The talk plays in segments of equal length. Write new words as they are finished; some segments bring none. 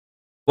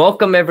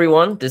Welcome,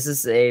 everyone. This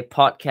is a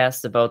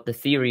podcast about the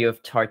theory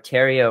of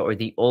Tartaria or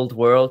the Old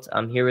World.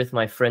 I'm here with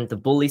my friend, the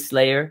Bully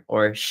Slayer,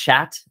 or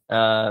Shat,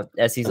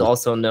 as he's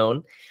also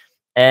known.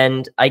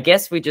 And I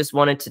guess we just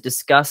wanted to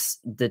discuss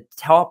the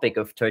topic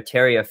of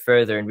Tartaria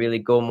further and really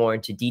go more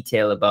into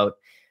detail about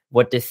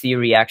what the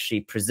theory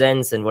actually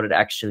presents and what it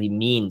actually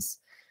means.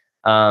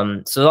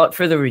 So without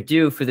further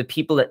ado, for the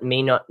people that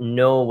may not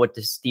know what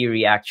this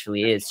theory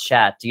actually is,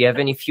 Shat, do you have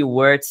any few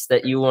words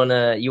that you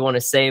wanna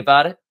say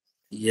about it?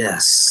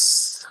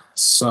 Yes.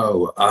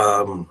 So,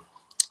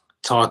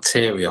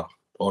 Tartaria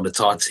or the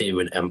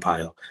Tartarian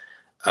Empire.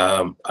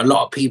 A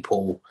lot of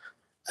people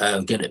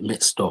get it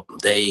mixed up.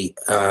 They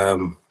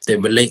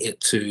relate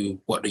it to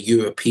what the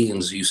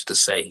Europeans used to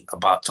say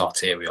about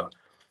Tartaria.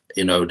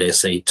 You know, they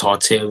say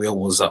Tartaria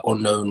was an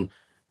unknown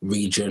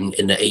region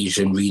in the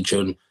Asian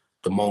region.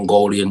 The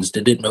Mongolians,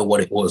 they didn't know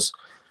what it was,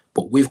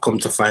 but we've come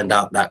to find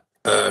out that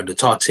the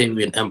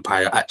Tartarian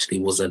Empire actually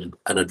was an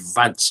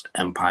advanced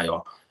empire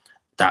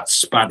that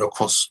span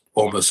across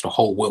almost the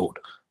whole world,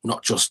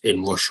 not just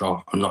in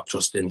Russia and not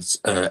just in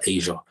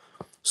Asia.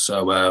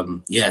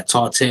 So yeah,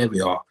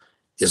 Tartaria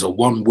is a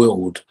one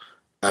world,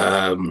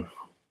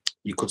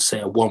 you could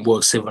say a one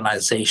world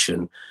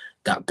civilization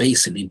that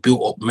basically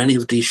built up many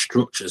of these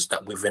structures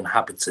that we've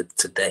inhabited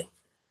today.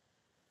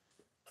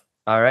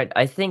 All right.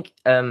 I think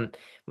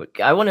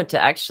I wanted to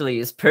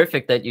actually, it's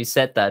perfect that you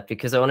said that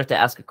because I wanted to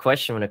ask a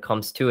question when it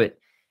comes to it.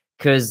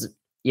 Because,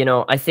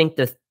 I think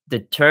the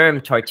term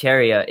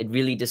Tartaria, it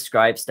really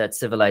describes that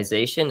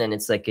civilization, and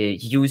it's like a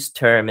used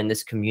term in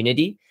this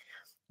community.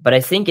 But I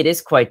think it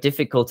is quite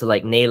difficult to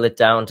like nail it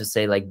down to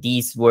say like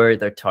these were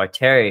the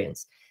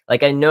Tartarians.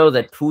 Like I know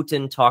that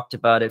Putin talked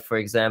about it, for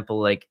example,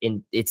 like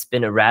it's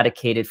been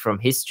eradicated from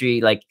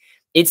history. Like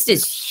it's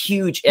this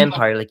huge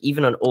empire, like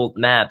even on old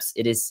maps,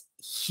 it is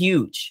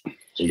huge.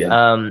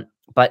 Yeah.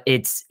 But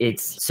it's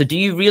so do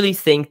you really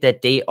think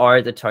that they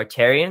are the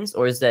Tartarians,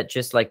 or is that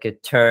just like a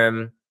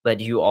term that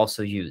you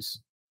also use?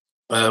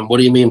 What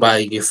do you mean by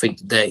you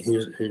think they?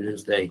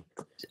 Who's they?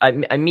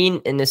 I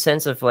mean, in the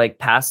sense of like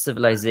past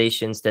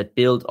civilizations that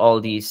build all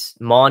these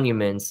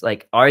monuments,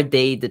 like are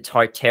they the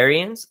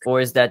Tartarians,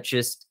 or is that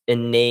just a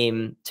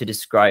name to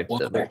describe Well,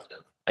 them?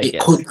 I it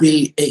guess.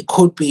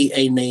 could be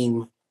a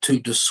name to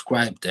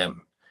describe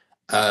them,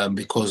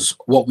 because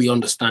what we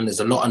understand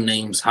is a lot of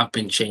names have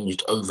been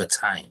changed over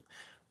time,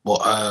 but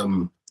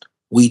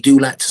we do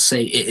like to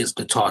say it is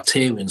the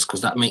Tartarians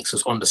because that makes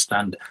us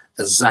understand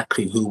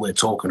exactly who we're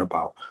talking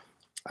about.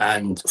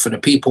 And for the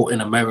people in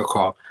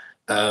America,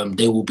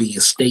 there will be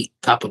state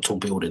capitol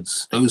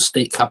buildings. Those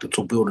state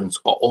capitol buildings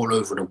are all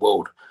over the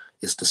world.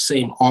 It's the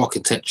same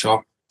architecture,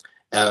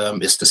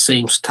 it's the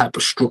same type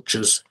of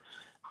structures,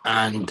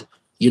 and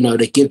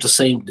they give the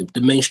same.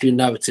 The mainstream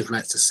narrative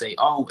likes to say,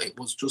 "Oh, it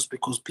was just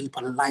because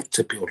people like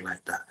to build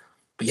like that."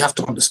 But you have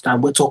to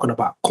understand, we're talking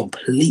about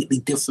completely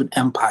different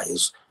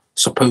empires,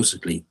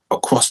 supposedly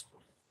across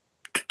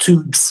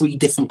 2, 3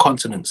 different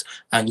continents,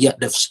 and yet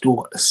they've still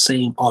got the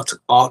same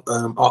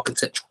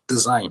architectural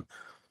design.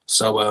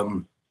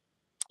 So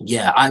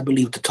yeah, I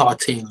believe the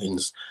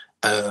Tartarians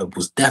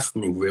was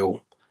definitely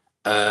real.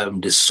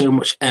 There's so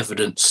much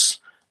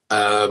evidence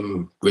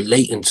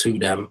relating to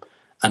them,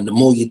 and the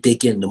more you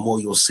dig in, the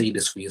more you'll see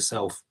this for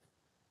yourself.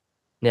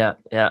 Yeah,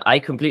 I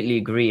completely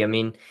agree. I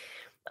mean,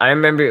 I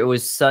remember it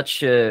was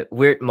such a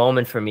weird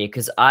moment for me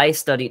because I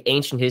studied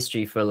ancient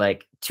history for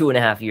like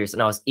 2.5 years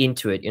and I was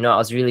into it. I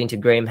was really into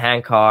Graham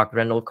Hancock,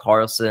 Randall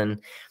Carlson,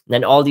 and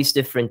then all these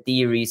different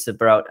theories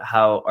about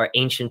how our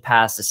ancient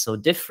past is so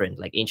different.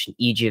 Like ancient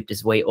Egypt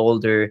is way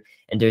older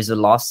and there's a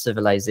lost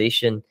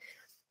civilization.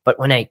 But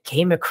when I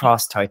came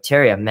across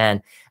Tartaria,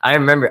 man, I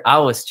remember I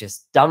was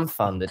just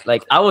dumbfounded.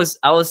 Like I was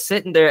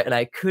sitting there and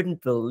I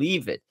couldn't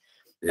believe it.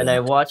 And I Yeah,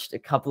 watched a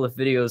couple of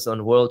videos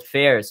on world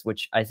fairs,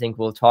 which I think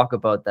we'll talk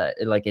about that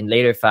like in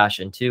later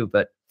fashion too.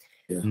 But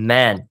yeah.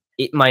 man,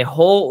 my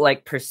whole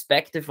like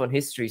perspective on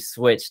history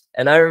switched.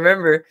 And I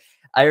remember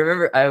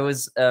I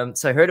was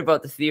so I heard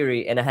about the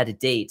theory and I had a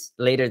date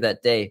later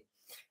that day.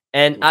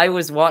 And I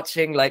was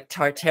watching like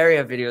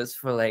Tartaria videos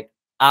for like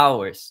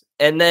hours.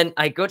 And then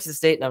I go to the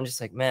state and I'm just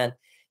like, man,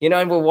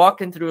 and we're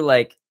walking through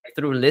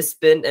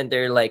Lisbon and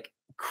they're like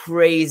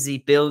crazy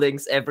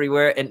buildings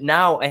everywhere. And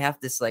now I have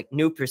this like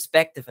new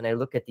perspective and I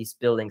look at these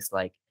buildings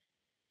like,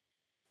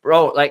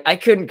 bro, like I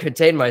couldn't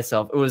contain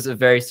myself. It was a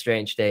very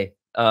strange day.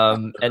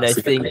 And I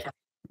think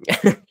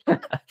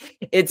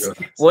it's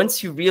Yeah.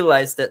 once you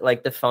realize that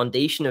like the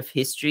foundation of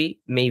history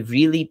may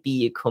really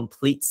be a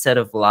complete set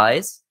of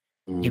lies,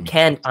 you Mm,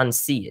 can't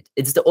unsee it.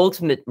 It's the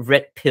ultimate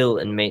red pill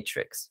in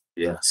Matrix.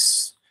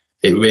 yes,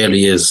 it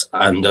really is.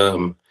 And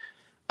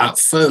at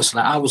first,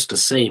 like I was the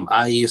same.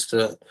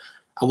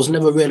 I was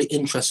never really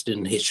interested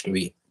in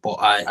history, but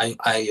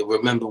I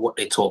remember what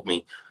they taught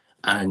me.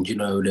 And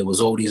there was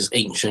all these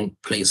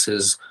ancient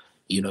places,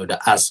 the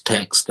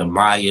Aztecs, the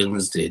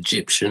Mayans, the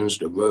Egyptians,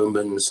 the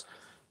Romans.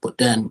 But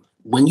then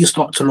when you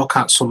start to look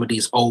at some of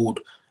these old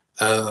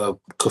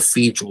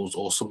cathedrals,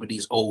 or some of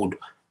these old,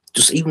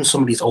 just even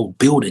some of these old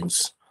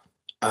buildings,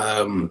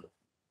 um,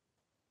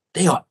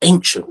 they are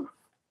ancient.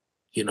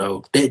 You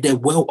know, they're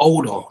well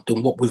older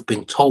than what we've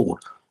been told.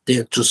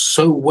 They're just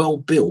so well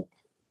built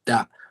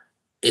that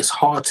it's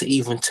hard to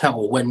even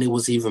tell when it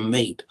was even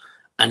made,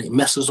 and it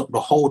messes up the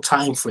whole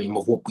time frame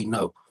of what we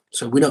know.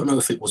 So we don't know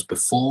if it was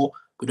before,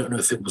 we don't know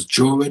if it was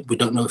during, we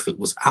don't know if it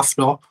was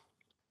after,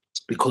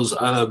 because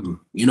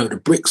you know, the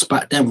bricks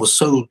back then was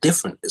so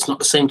different. It's not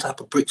the same type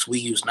of bricks we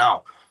use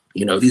now.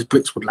 You know, these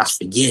bricks would last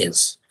for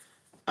years,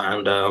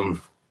 and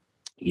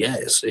yeah,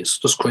 it's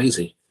just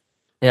crazy.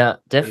 Yeah,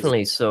 Crazy.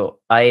 definitely. So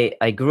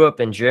I grew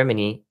up in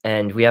Germany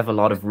and we have a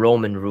lot of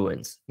Roman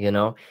ruins, you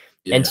know?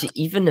 And Yeah, to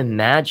even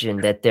imagine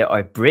that there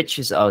are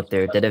bridges out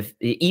there that have,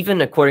 even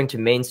according to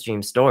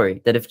mainstream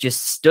story, that have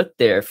just stood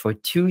there for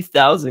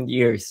 2000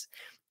 years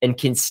and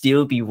can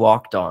still be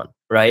walked on, yeah.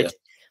 right?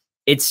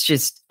 It's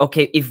just,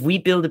 okay, if we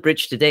build a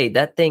bridge today,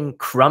 that thing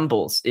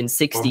crumbles in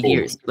 60 Humble.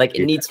 years. Like it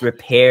Yeah, needs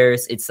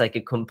repairs, it's like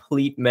a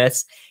complete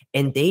mess.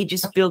 And they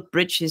just built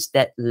bridges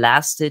that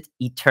lasted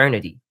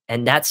eternity.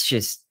 And that's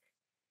just,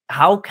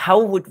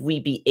 how would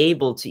we be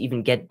able to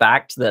even get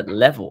back to that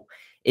level?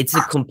 It's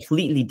a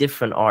completely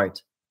different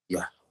art.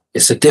 yeah.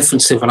 It's a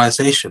different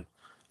civilization.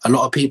 A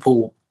lot of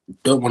people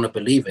don't want to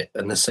believe it,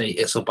 and they say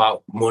it's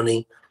about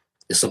money.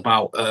 It's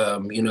about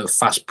you know,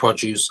 fast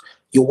produce.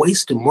 You're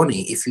wasting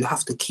money if you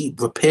have to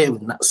keep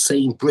repairing that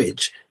same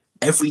bridge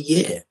every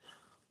year.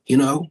 You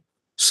know,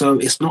 so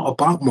it's not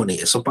about money.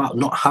 It's about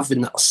not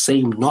having that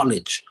same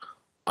knowledge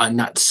and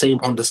that same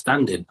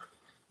understanding.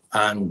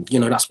 And you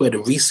know, that's where the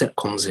reset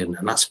comes in,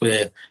 and that's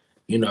where,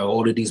 you know,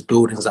 all of these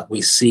buildings that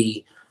we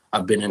see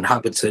have been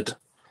inhabited.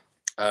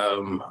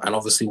 And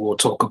obviously, we'll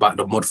talk about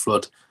the mud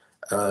flood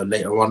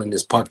later on in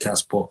this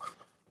podcast. But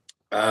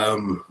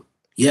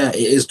yeah, it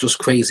is just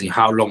crazy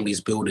how long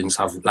these buildings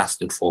have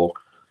lasted for,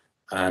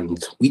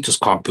 and we just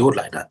can't build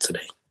like that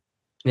today.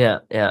 Yeah,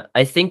 yeah.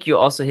 I think you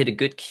also hit a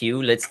good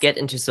cue. Let's get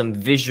into some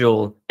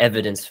visual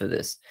evidence for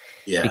this.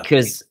 Yeah,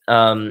 Because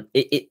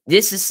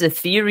this is a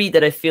theory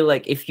that I feel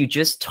like if you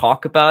just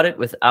talk about it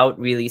without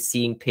really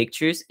seeing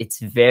pictures, it's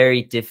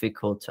very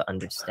difficult to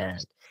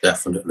understand.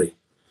 definitely.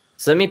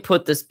 So let me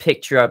put this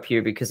picture up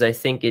here because I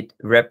think it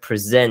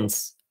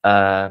represents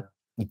the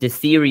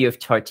theory of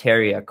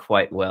Tartaria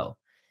quite well.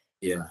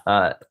 Yeah.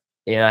 Uh,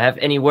 have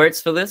any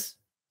words for this?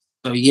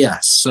 So yeah,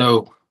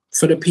 so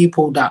for the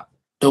people that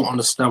don't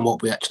understand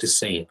what we're actually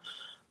saying,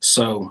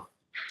 so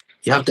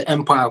you have the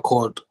empire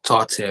called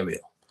Tartaria,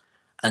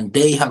 and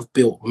they have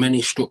built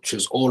many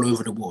structures all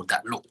over the world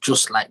that look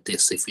just like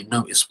this. If you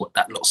notice what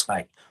that looks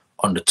like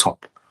on the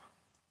top,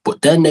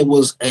 but then there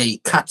was a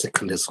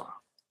cataclysm,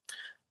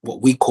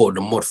 what we call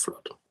the mud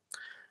flood.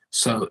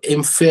 So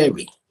in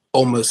theory,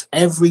 almost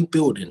every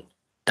building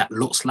that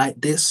looks like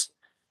this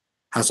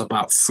has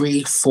about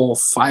 3, 4,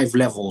 5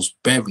 levels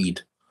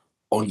buried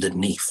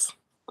underneath.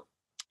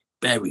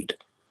 Buried.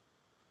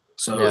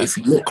 So Yeah, if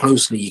you look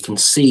closely, you can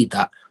see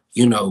that,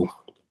 you know,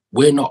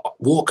 we're not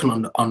walking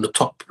on the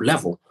top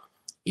level.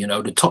 You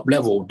know, the top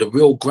level, the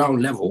real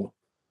ground level,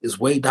 is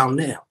way down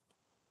there.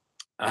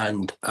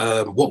 And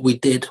what we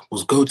did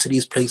was go to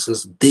these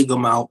places, dig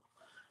them out,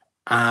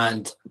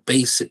 and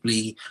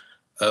basically,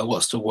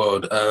 what's the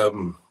word?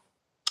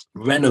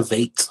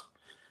 Renovate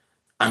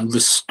and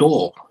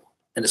restore.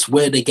 And it's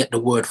where they get the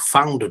word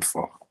founded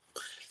from.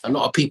 A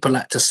lot of people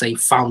like to say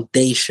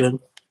foundation.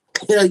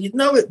 Yeah, you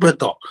know it,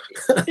 brother.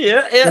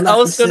 yeah, They yeah. I like to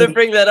was gonna say,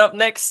 bring that up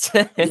next.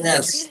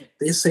 yes,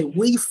 they say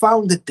we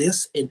founded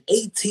this in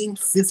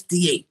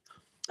 1858.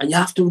 And you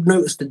have to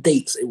notice the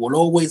dates. It will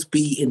always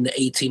be in the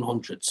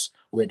 1800s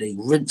where they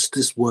rinse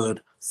this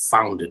word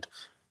founded,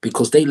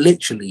 because they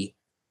literally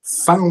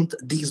found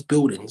these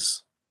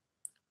buildings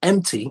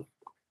empty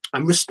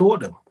and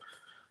restored them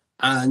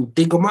and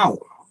dig them out.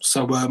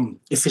 So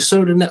if you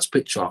show the next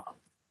picture,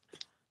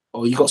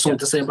 or you got Yeah, something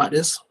to say about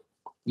this?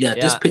 Yeah,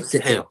 this yeah. picture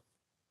here.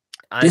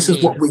 I This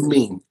is what mean, we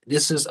mean.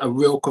 This is a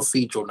real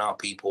cathedral now,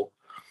 people.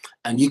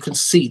 And you can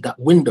see that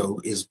window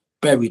is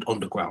buried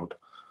underground.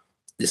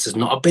 This is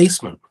not a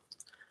basement.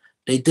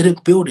 They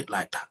didn't build it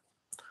like that.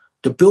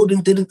 The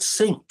building didn't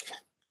sink.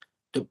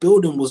 The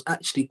building was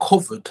actually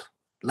covered,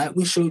 like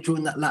we showed you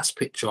in that last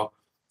picture,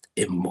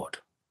 in mud.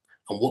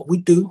 And what we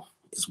do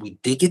is we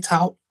dig it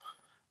out,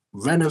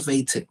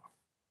 renovate it,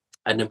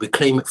 and then we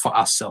claim it for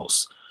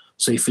ourselves.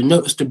 So if you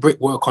notice the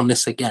brickwork on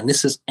this again,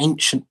 this is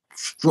ancient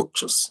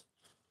structures.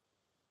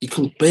 You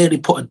can barely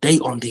put a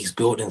date on these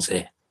buildings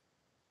here.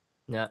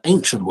 yeah.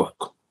 Ancient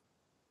work.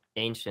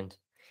 Ancient.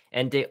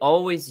 And they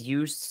always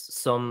use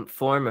some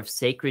form of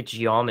sacred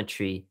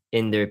geometry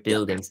in their Yeah.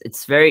 buildings.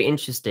 It's very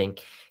interesting.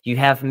 You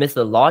have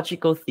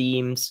mythological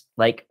themes,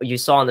 like you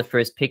saw in the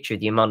first picture,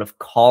 the amount of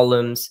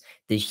columns,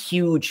 the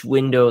huge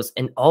windows,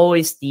 and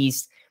always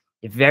these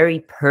very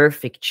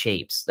perfect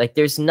shapes. Like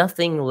there's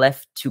nothing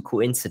left to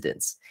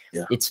coincidence.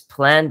 Yeah. It's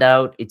planned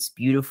out, it's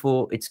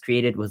beautiful, it's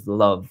created with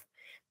love.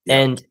 Yeah.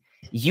 And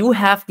you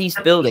have these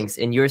buildings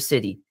in your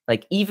city.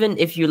 Like even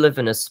if you live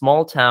in a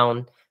small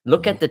town,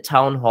 look at the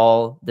town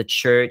hall, the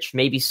church,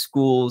 maybe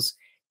schools.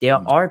 There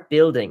Mhm. are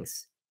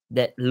buildings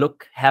that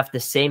have the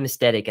same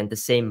aesthetic and the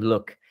same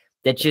look.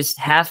 that just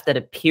have that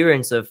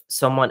appearance of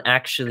someone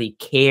actually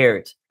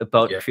cared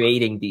about Yeah.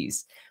 creating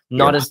these. Yeah.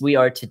 Not as we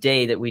are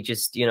today, that we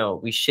just, you know,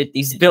 we shit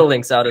these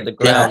buildings out of the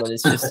ground Yeah. and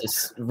it's just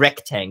this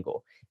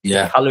rectangle, a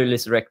Yeah.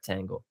 colorless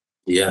rectangle.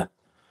 Yeah.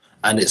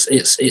 And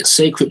it's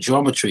sacred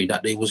geometry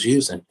that they was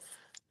using.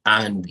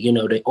 And you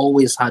know, they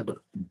always had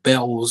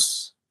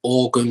bells,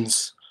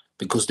 organs,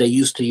 because they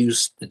used to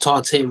use, the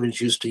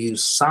Tartarians used to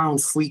use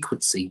sound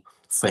frequency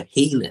for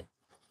healing.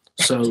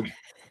 So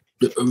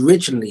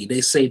originally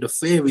they say the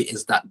theory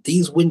is that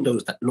these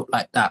windows that look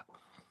like that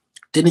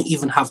didn't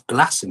even have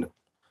glass in them.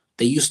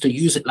 They used to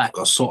use it like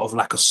a sort of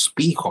like a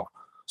speaker.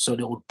 So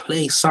they would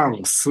play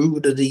sound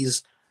through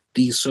these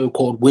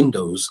so-called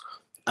windows,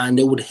 and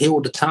they would heal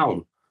the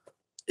town.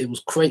 It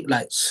was great.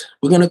 Like,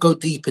 we're gonna go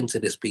deep into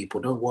this,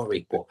 people. Don't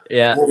worry, but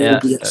Yeah, all will yeah.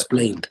 be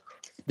explained.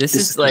 This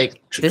This is is the like,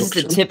 this is the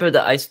introduction. tip of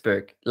the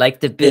iceberg. Like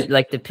the Yeah.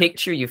 like the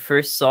picture you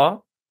first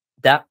saw,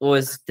 that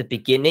was the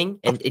beginning,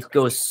 and it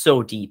goes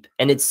so deep.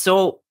 And it's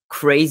so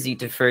crazy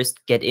to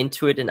first get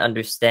into it and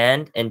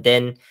understand, and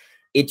then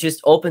it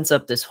just opens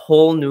up this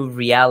whole new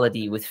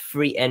reality with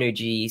free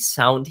energy,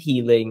 sound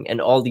healing, and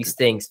all these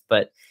things.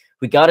 But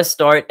we got to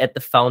start at the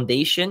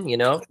foundation, you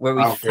know, where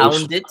we Foundation.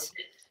 found it.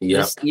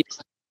 Yeah.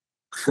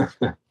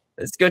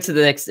 Let's go to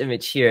the next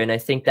image here, and I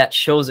think that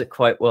shows it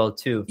quite well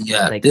too.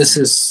 Yeah. Like, This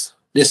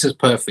is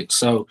perfect.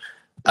 So,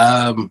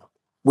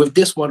 with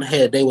this one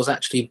here, they was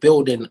actually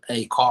building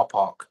a car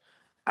park,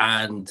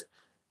 and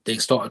they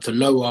started to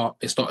lower.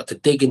 They started to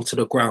dig into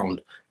the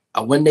ground,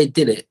 and when they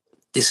did it,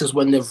 this is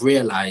when they've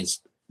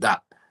realized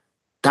that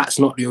that's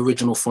not the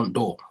original front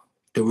door.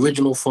 The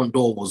original front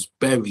door was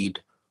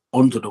buried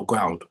under the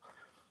ground.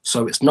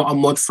 So it's not a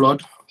mud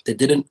flood. They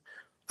didn't,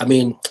 I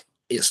mean,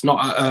 it's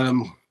not a,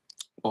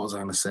 what was I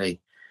going to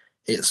say?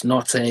 It's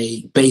not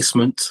a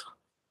basement.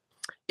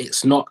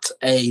 It's not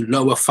a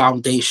lower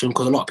foundation,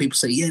 because a lot of people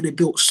say, yeah, they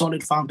built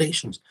solid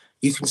foundations.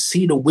 You can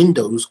see the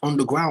windows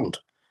underground.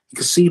 You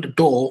can see the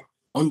door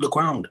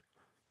underground.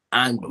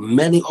 And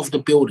many of the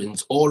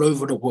buildings all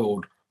over the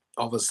world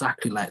are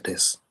exactly like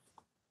this.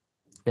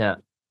 yeah,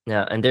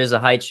 yeah, and there's a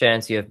high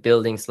chance you have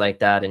buildings like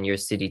that in your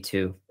city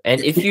too.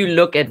 And if you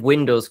look at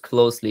windows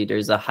closely,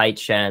 there's a high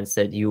chance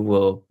that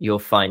you'll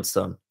find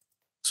some.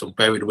 Some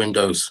buried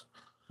windows.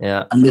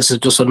 Yeah. And this is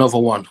just another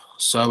one.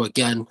 So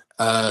again,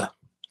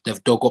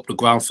 they've dug up the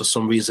ground for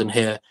some reason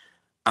here,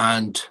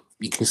 and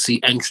you can see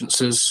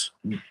entrances,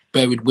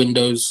 buried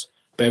windows,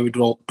 buried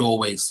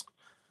doorways,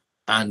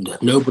 and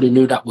nobody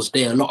knew that was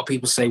there. A lot of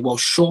people say, well,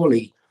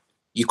 surely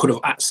you could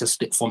have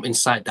accessed it from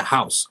inside the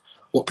house.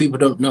 What people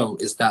don't know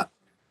is that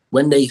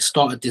when they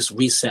started this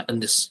reset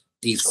and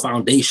these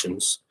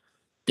foundations,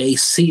 they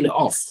seal it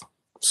off.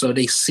 So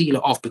they seal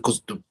it off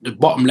because the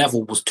bottom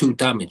level was too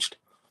damaged,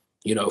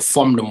 you know,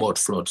 from the mud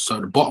flood. So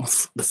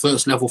the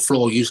first level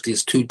floor usually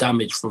is too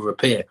damaged for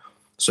repair.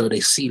 So they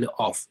seal it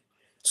off.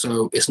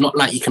 So it's not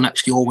like you can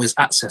actually always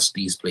access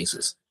these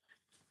places.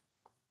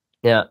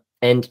 Yeah.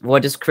 And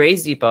what is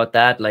crazy about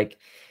that, like,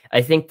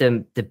 I think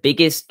the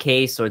biggest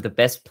case or the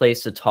best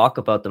place to talk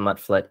about the mud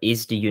flood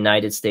is the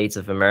United States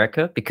of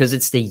America, because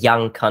it's the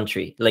young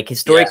country. Like,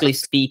 historically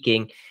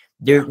speaking,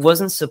 there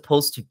wasn't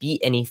supposed to be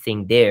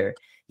anything there.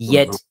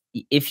 Yet,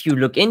 if you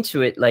look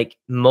into it, like,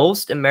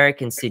 most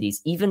American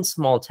cities, even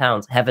small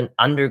towns, have an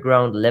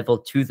underground level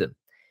to them.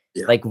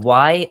 Yeah. Like,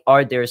 why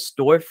are there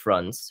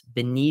storefronts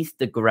beneath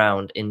the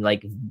ground in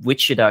like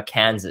Wichita,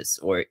 Kansas,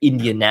 or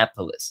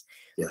Indianapolis?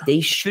 Yeah.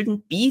 They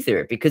shouldn't be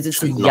there because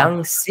it's a Should not.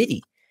 young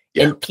city.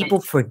 Yeah. And people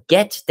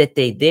forget that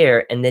they're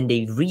there, and then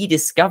they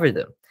rediscover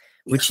them,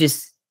 which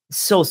is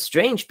so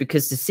strange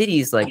because the city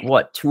is like,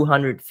 what,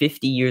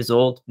 250 years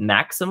old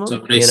maximum? So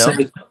they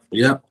say,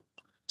 yeah.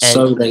 And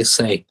so they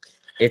say.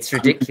 It's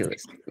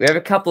ridiculous. We have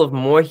a couple of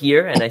more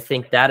here, and I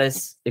think that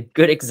is a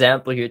good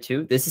example here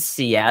too. This is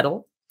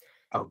Seattle,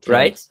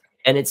 right?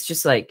 And it's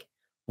just like,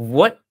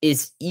 what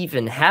is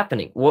even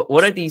happening?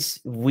 What are these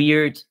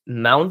weird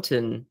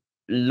mountain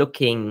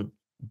looking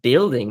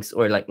buildings,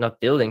 or like not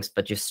buildings,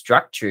 but just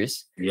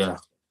structures? Yeah.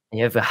 And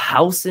you have a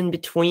house in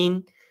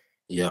between.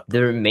 Yeah.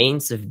 The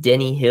remains of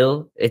Denny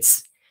Hill.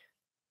 It's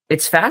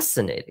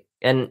fascinating.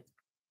 And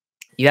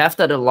you have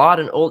that a lot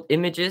in old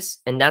images,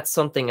 and that's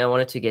something I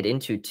wanted to get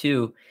into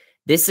too.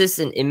 This is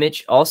an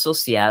image, also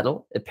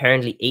Seattle,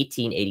 apparently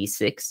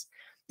 1886,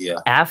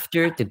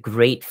 after the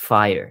Great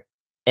Fire.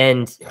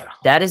 And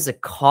that is a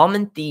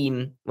common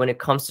theme when it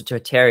comes to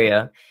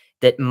Tartaria,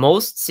 that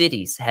most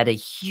cities had a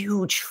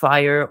huge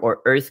fire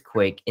or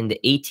earthquake in the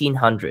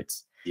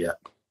 1800s. Yeah.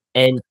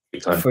 And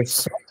for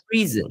some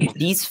reason,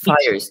 these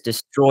fires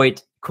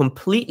destroyed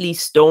completely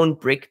stone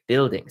brick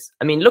buildings.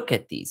 I mean, look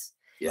at these.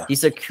 Yeah.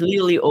 These are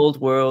clearly old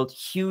world,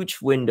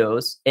 huge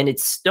windows, and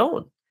it's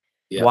stone.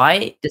 Yeah.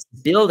 Why does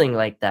a building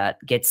like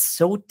that get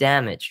so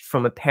damaged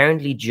from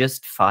apparently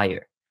just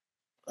fire?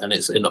 And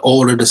it's in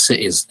all of the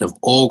cities. They've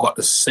all got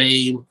the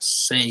same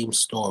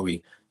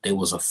story. There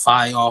was a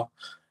fire,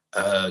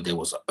 there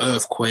was an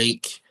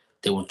earthquake,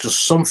 there was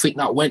just something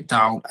that went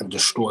down and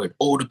destroyed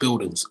all the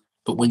buildings.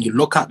 But when you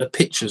look at the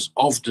pictures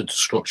of the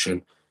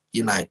destruction,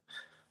 you're like,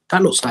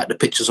 that looks like the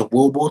pictures of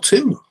World War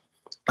II.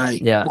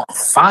 Like, Yeah, what,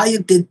 fire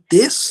did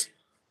this?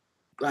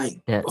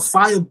 Like, yeah, a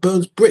fire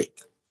burns brick.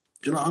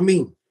 Do you know what I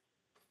mean?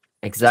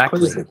 It's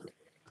exactly. crazy.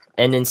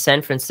 And in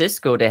San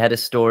Francisco, they had a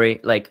story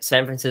like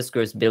San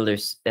Francisco's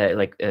builders,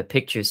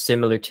 pictures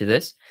similar to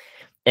this.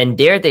 And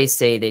there they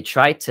say they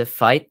tried to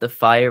fight the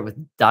fire with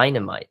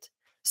dynamite.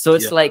 So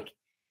it's Yeah. like,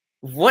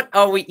 what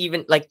are we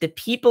even like? The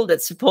people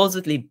that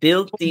supposedly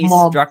built Come these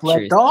on,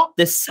 structures brother.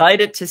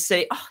 decided to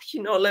say, oh,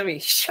 let me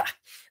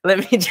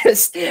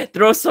just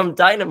throw some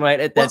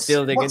dynamite at that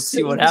building What and see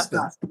city what was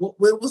that? happens.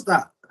 Where was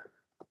that?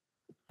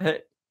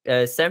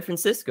 San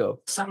Francisco.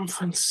 San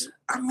Francisco.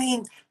 I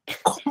mean,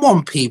 come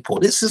on, people.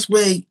 This is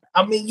where,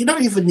 I mean, you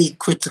don't even need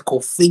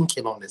critical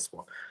thinking on this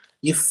one.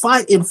 You're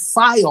fighting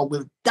fire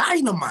with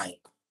dynamite.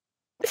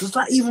 Does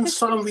that even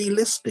sound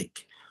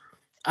realistic?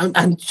 And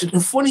the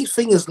funny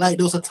thing is, like,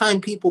 there was a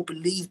time people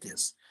believed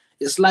this.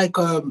 It's like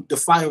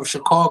the fire of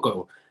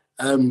Chicago.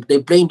 They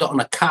blamed it on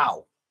a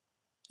cow.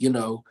 You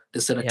know, they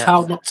said a Yeah.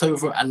 cow knocked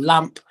over a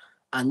lamp,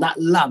 and that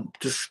lamp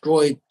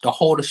destroyed the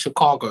whole of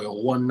Chicago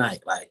in one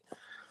night. Like,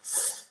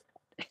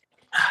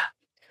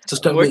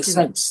 just don't make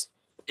sense.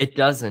 It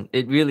doesn't.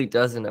 It really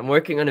doesn't. I'm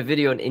working on a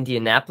video in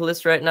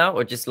Indianapolis right now,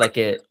 or just like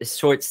a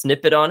short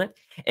snippet on it.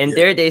 And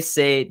there they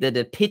say that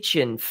a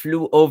pigeon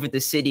flew over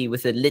the city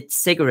with a lit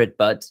cigarette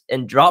butt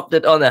and dropped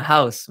it on a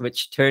house,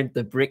 which turned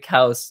the brick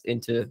house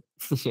into,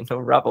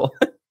 rubble.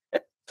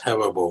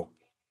 Terrible.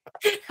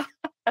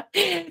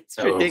 It's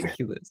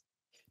ridiculous.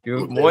 You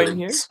have more in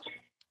here?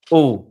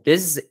 Oh,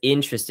 this is an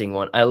interesting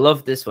one. I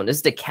love this one. This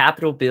is the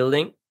Capitol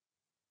building,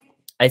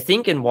 I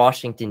think in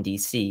Washington,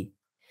 D.C.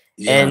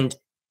 Yeah. And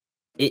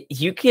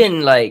you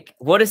can, like,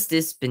 what is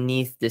this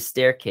beneath the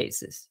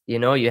staircases?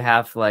 You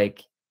have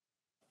like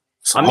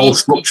it's a whole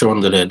structure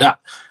under there.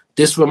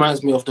 This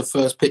reminds me of the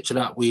first picture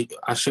that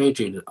I showed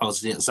you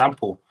as the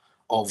example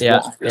of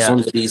what is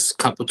under these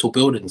Capitol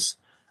buildings.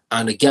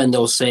 And again,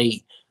 they'll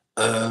say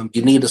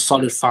you need a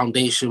solid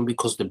foundation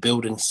because the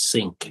buildings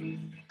sink.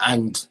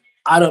 And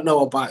I don't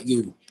know about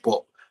you,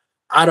 but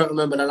I don't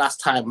remember the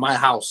last time my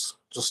house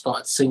just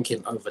started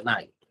sinking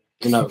overnight.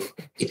 You know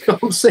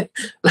what I'm saying?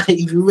 Like,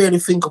 if you really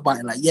think about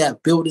it, like, yeah,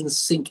 buildings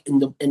sink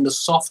in the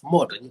soft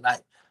mud, and you're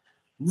like,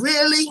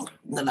 really?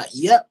 And they're like,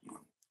 yep.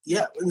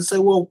 And you say,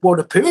 well,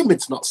 the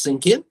pyramid's not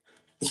sinking.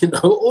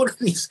 All of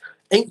these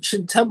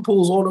ancient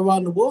temples all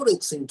around the world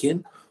ain't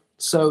sinking.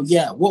 So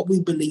yeah, what we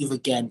believe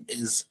again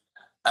is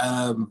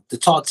the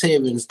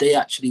Tartarians. They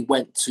actually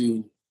went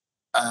to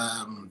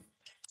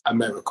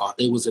America.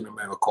 They was in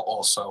America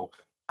also,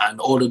 and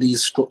all of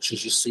these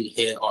structures you see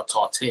here are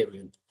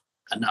Tartarian.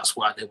 And that's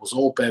why they was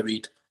all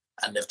buried,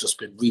 and they've just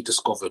been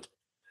rediscovered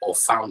or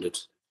founded.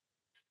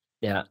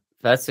 Yeah,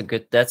 that's a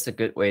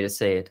good way to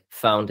say it.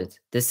 Founded.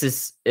 This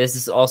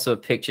is also a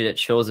picture that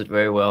shows it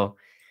very well.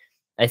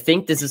 I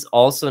think this is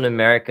also in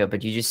America,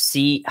 but you just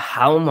see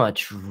how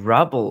much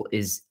rubble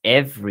is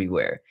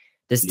everywhere.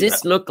 Does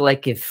this look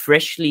like a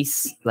freshly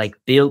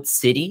built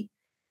city?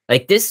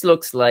 Like, this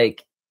looks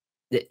like,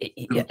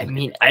 I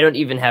mean, I don't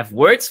even have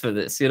words for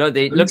this.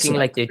 They're looking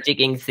like they're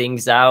digging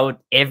things out.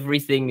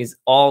 Everything is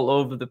all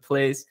over the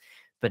place,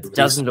 but it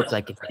doesn't look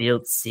like a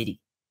built city.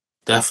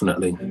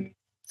 Definitely.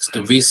 It's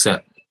the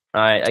reset.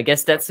 All right. I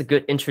guess that's a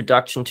good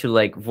introduction to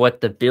like what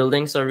the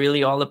buildings are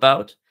really all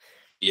about.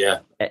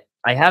 Yeah.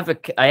 I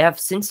have,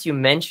 since you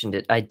mentioned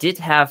it, I did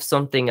have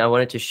something I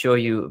wanted to show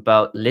you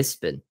about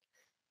Lisbon.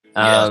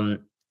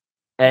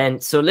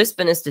 And so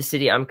Lisbon is the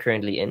city I'm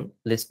currently in,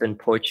 Lisbon,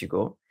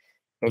 Portugal.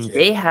 And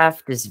they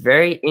have this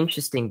very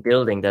interesting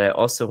building that I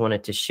also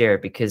wanted to share,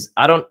 because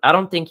I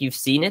don't think you've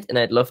seen it, and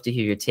I'd love to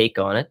hear your take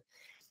on it.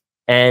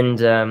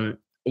 And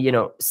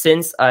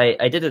since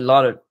I did a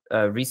lot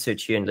of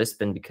research here in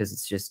Lisbon, because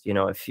it's just,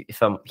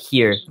 if I'm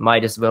here,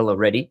 might as well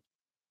already.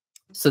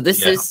 So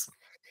this is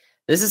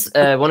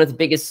one of the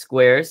biggest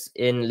squares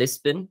in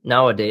Lisbon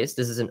nowadays.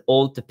 This is an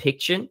old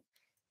depiction,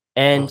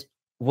 and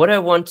what I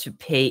want to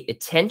pay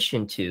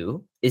attention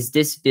to is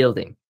this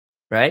building,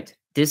 right?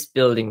 This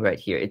building right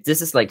here.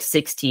 This is like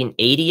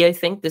 1680, I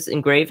think, this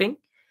engraving.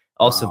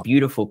 Also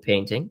beautiful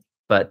painting.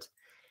 But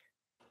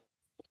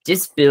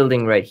this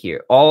building right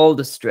here, all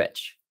the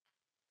stretch.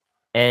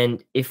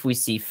 And if we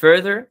see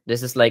further,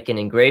 this is like an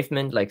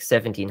engravement, like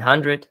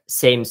 1700,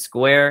 same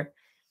square.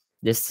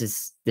 This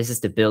is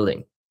the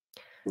building.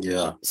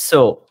 Yeah.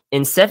 So in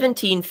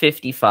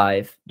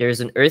 1755,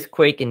 there's an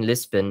earthquake in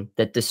Lisbon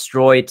that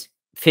destroyed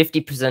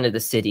 50% of the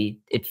city.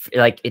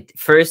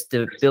 First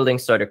the building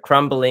started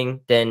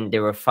crumbling, then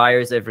there were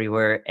fires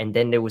everywhere, and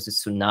then there was a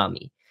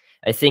tsunami.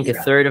 I think a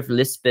third of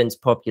Lisbon's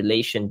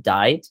population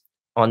died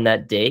on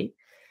that day.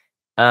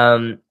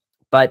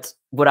 But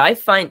what I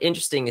find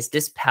interesting is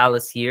this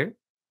palace here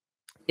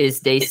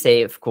they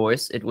say, of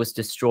course, it was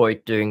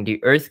destroyed during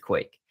the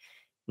earthquake.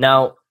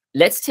 Now,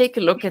 let's take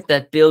a look at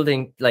that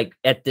building, like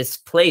at this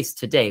place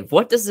today.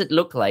 What does it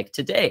look like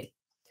today?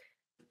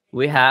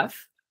 We have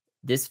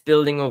this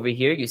building over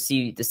here. You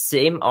see the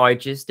same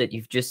arches that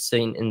you've just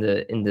seen in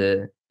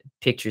the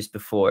pictures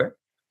before.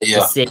 Yeah.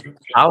 The same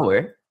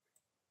tower.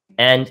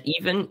 And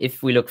even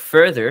if we look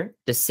further,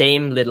 the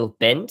same little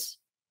bend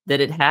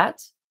that it had,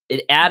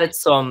 it added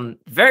some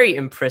very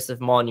impressive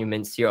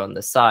monuments here on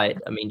the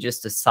side. I mean,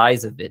 just the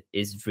size of it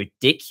is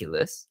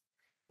ridiculous.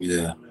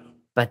 Yeah.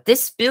 But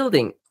this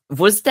building,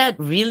 was that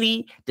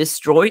really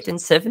destroyed in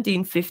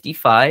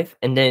 1755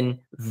 and then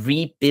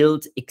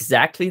rebuilt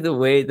exactly the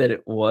way that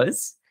it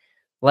was?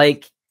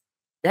 Like,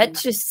 that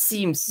just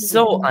seems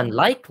so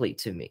unlikely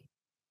to me.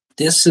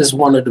 This is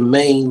one of the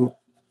main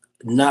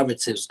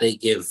narratives they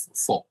give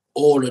for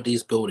all of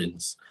these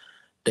buildings.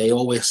 They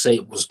always say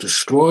it was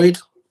destroyed,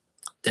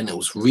 then it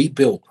was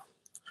rebuilt,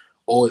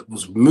 or it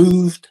was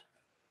moved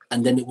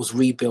and then it was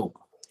rebuilt.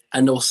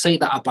 And they'll say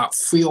that about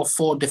 3 or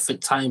 4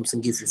 different times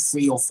and give you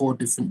 3 or 4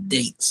 different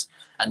dates.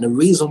 And the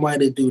reason why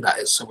they do that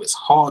is so it's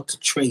hard to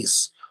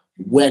trace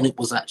when it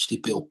was actually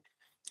built.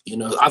 You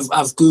know,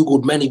 I've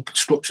Googled many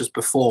structures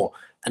before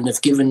and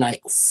they've given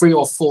like 3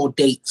 or 4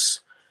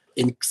 dates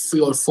in 3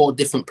 or 4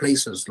 different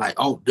places. Like,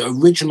 oh, the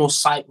original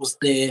site was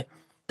there,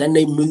 then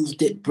they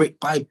moved it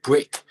brick by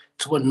brick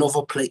to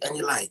another place. And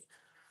you're like,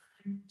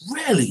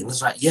 really? And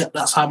it's like, yeah,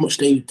 that's how much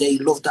they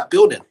love that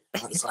building.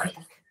 And it's like,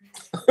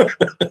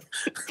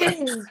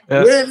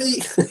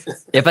 really?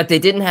 Yeah, but they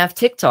didn't have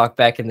TikTok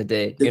back in the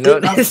day. They you know,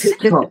 didn't have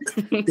TikTok.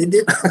 They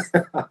did.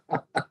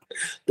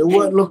 They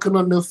weren't looking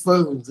on their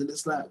phones, and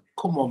it's like,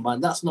 come on,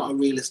 man, that's not a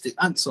realistic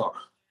answer.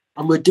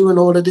 And we're doing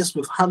all of this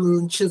with hammer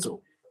and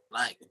chisel.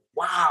 Like,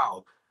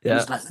 wow. Yeah.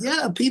 It's like,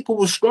 yeah, people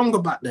were stronger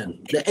back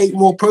then. They ate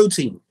more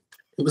protein.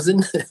 It was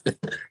in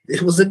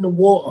it was in the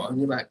water, and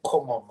you're like,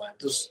 come on, man,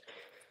 just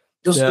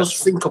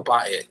think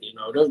about it. You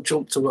know, don't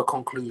jump to a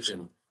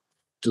conclusion.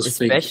 Just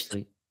especially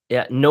think.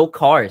 Yeah, no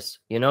cars.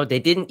 You know, they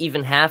didn't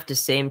even have the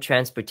same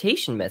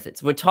transportation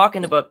methods. We're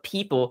talking about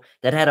people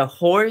that had a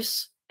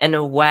horse and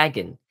a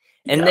wagon.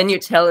 And then you're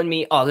telling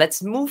me, oh,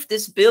 let's move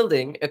this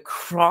building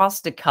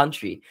across the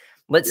country.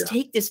 Let's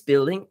take this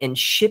building and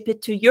ship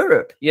it to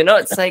Europe. You know,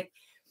 it's like,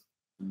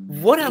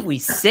 what are we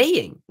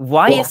saying?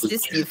 Why is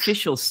this the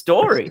official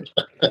story?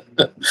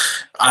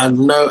 I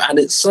know, and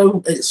it's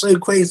so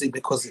crazy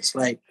because it's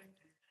like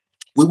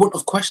we wouldn't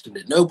have questioned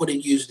it. Nobody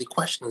usually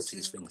questions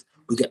these things.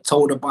 We get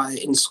told about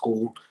it in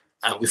school,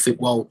 and we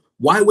think, well,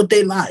 why would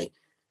they lie?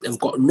 They've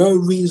got no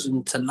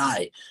reason to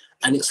lie,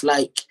 and it's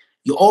like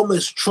you're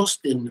almost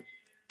trusting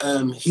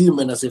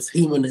human as if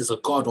human is a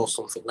god or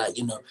something. Like,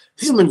 you know,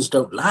 humans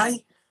don't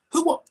lie.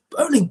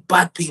 Only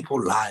bad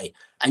people lie,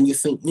 and you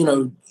think, you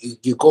know,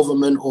 your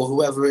government or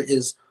whoever it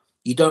is,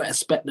 you don't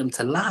expect them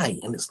to lie,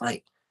 and it's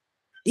like,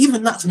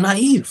 even that's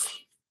naive.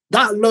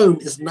 That alone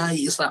is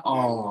naive. It's like,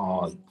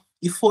 oh,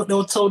 you thought they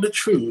were told the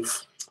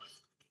truth?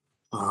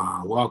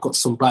 Ah, well, I've got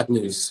some bad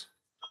news.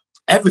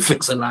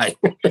 Everything's a lie.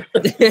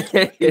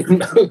 You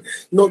know,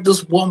 not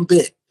just one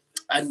bit.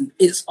 And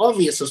it's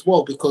obvious as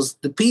well because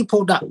the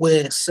people that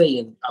we're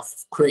saying have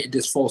created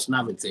this false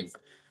narrative,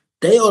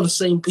 they are the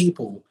same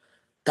people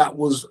that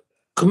was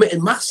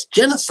committing mass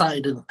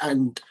genocide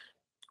and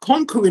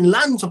conquering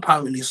lands,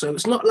 apparently. So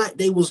it's not like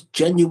they was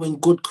genuine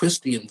good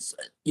Christians.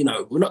 You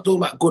know, we're not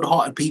talking about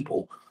good-hearted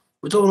people.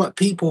 We're talking about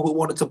people who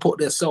wanted to put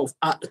themselves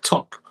at the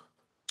top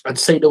and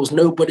say there was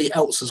nobody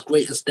else as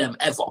great as them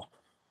ever.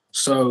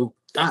 So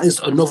that is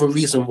another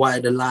reason why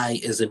the lie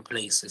is in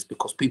place, is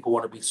because people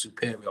want to be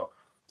superior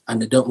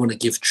and they don't want to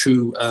give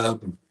true,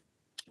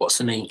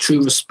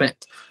 true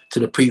respect to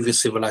the previous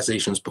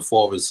civilizations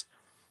before us,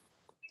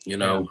 you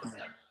know.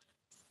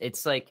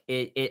 It's like,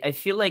 I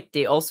feel like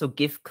they also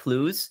give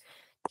clues,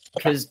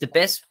 because the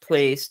best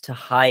place to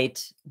hide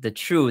the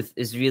truth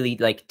is really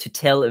like to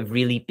tell a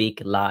really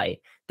big lie.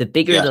 The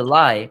bigger the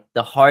lie,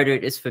 the harder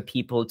it is for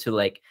people to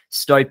like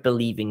start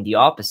believing the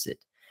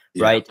opposite,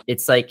 right?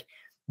 It's like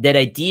that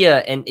idea.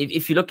 And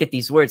if you look at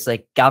these words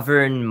like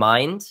govern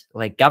mind,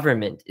 like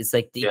government, it's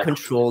like they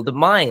control the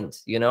mind,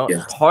 you know.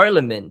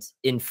 Parliament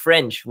in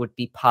French would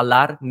be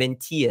parler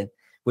mentir,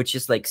 which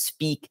is like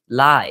speak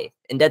lie,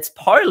 and that's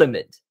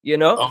parliament, you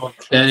know.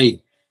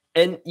 Okay.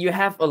 And you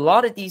have a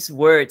lot of these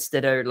words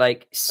that are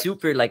like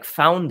super like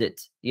founded,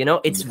 you know.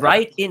 It's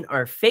right in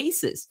our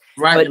faces,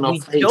 right, but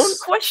we don't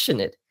question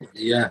it.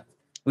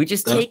 We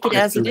just take it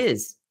as it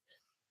is.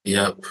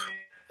 Yep.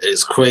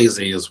 It's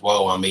crazy as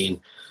well. I mean,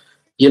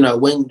 you know,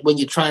 when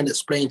you try and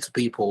explain to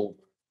people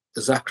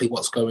exactly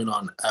what's going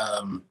on,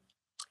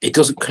 it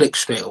doesn't click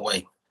straight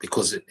away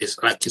because it's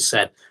like you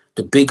said,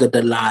 the bigger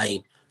the lie,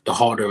 the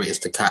harder it is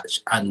to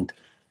catch. And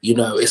you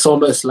know, it's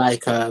almost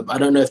like I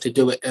don't know if they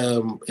do it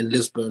in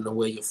Lisbon or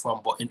where you're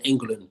from, but in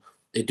England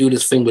they do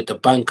this thing with the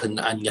bank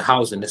and your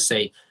housing. They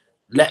say,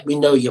 let me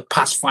know your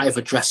past 5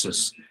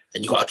 addresses,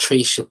 and you got to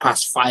trace your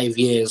past 5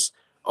 years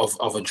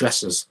of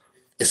addresses.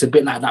 It's a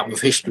bit like that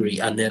with history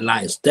and their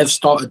lies. They've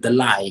started the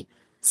lie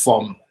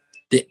from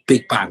the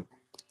Big Bang,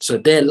 so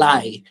their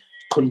lie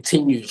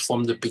continues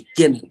from the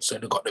beginning. So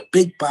they've got the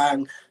Big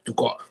Bang, they've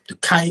got the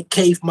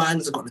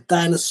cavemans, they've got the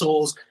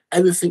dinosaurs.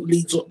 Everything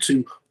leads up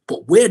to.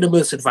 But we're the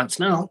most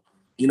advanced now,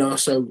 you know,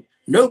 so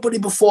nobody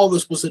before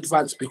us was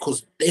advanced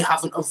because they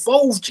haven't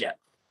evolved yet.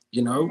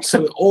 you know.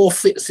 So it all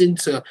fits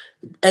into,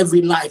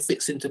 every lie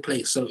fits into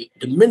place. So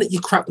the minute you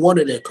crack one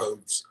of their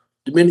codes,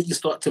 the minute you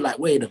start to like,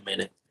 wait a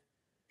minute,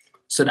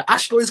 so the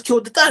asteroids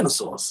killed the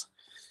dinosaurs.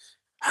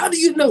 How do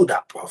you know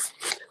that, bro?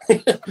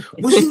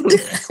 Was you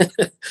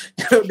there?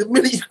 You know, the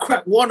minute you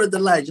crack one of the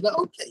lies, you're like,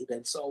 okay,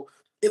 then. So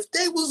if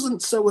they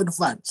wasn't so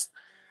advanced,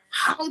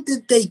 how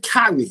did they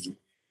carry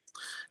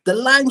the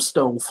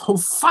limestone from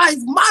 5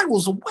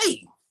 miles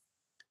away?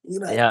 You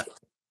know, Yeah.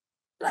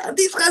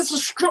 these guys are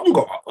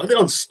stronger. Are they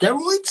on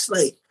steroids?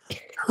 Like,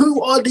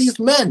 who are these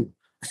men?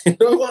 You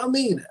know what I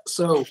mean?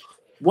 So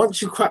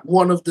once you crack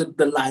one of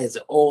the lies,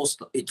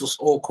 it just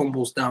all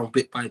crumbles down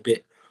bit by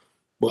bit.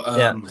 But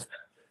Yeah.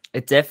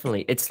 It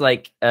definitely. It's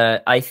like,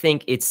 I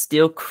think it's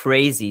still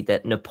crazy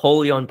that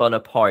Napoleon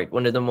Bonaparte,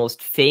 one of the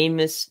most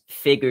famous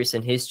figures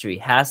in history,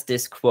 has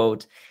this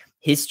quote,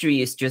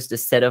 "History is just a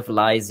set of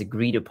lies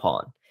agreed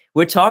upon."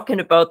 We're talking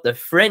about the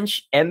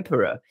French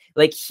emperor.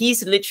 Like,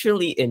 he's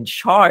literally in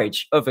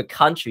charge of a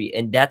country,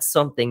 and that's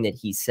something that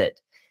he said,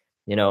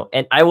 you know?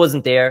 And I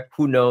wasn't there.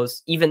 Who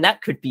knows? Even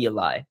that could be a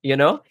lie, you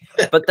know?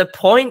 But the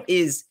point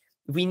is,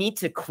 we need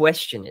to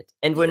question it.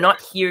 And we're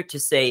not here to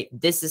say,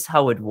 this is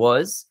how it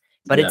was.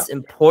 But it's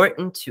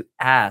important to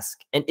ask.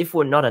 And if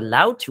we're not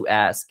allowed to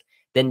ask,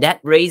 then that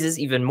raises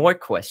even more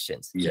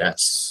questions.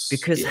 yes.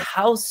 Because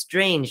how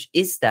strange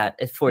is that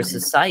for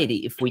society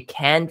if we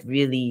can't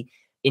really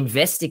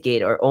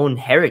investigate our own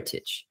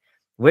heritage?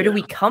 Where do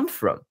we come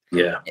from?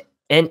 Yeah.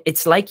 And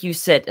it's like you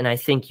said, and I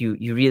think you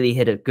really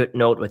hit a good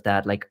note with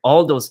that, like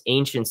all those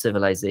ancient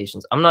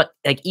civilizations. I'm not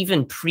like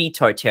even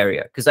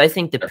pre-Tartaria, because I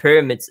think the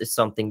pyramids is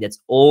something that's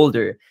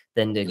older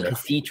than the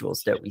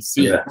cathedrals that we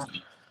see.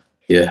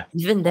 Yeah.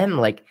 Even them,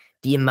 like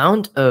the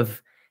amount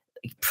of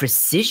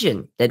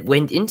precision that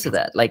went into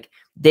that, like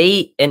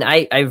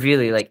I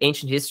really like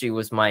ancient history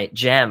was my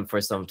jam for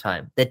some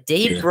time, that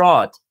they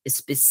brought a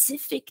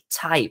specific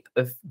type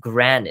of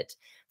granite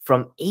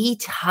from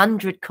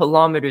 800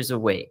 kilometers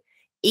away.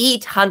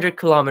 800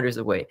 kilometers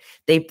away.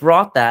 They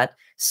brought that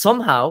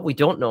somehow, we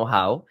don't know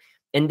how,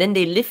 and then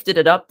they lifted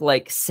it up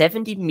like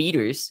 70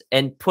 meters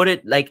and put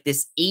it like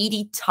this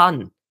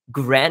 80-ton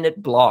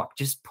granite block,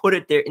 just put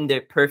it there in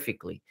there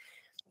perfectly.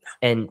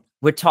 And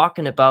we're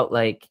talking about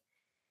like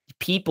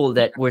people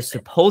that were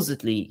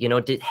supposedly, you know,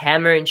 did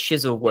hammer and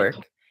chisel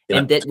work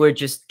and that were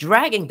just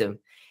dragging them.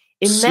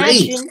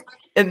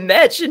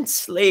 Imagine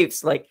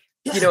slaves, like,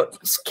 you know,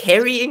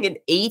 carrying an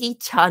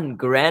 80-ton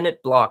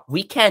granite block.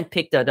 We can't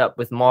pick that up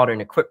with modern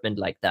equipment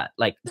like that.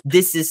 Like,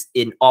 this is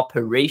an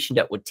operation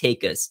that would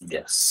take us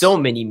so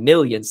many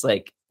millions.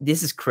 Like,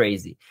 this is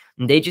crazy.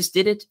 And they just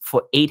did it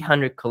for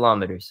 800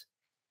 kilometers.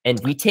 And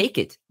we take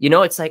it. You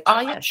know, it's like, oh,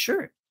 yeah,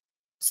 sure.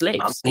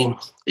 Slaves. I mean,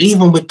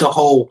 even with the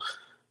whole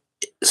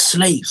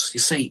slaves, you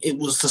say it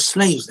was the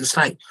slaves. It's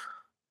like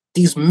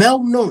these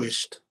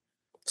malnourished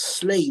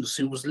slaves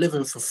who was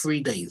living for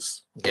 3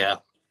 days,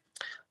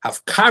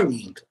 have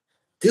carried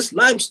this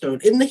limestone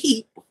in the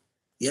heat.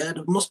 They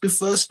must be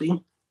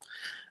thirsty.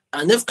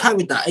 And they've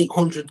carried that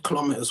 800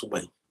 kilometers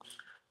away.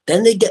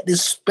 Then they get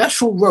this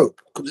special rope,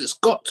 because it's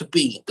got to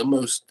be the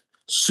most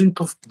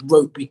super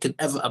rope you could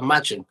ever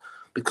imagine,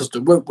 because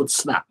the rope would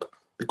snap,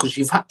 because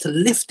you've had to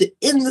lift it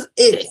in the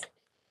air.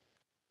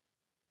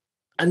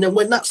 And then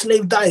when that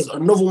slave dies,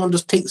 another one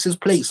just takes his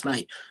place.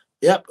 Like,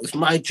 yep, it's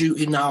my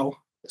duty now.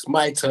 It's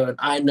my turn.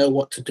 I know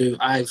what to do.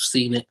 I've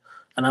seen it.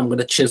 And I'm going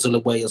to chisel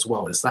away as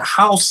well. It's like,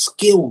 how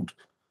skilled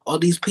are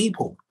these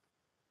people?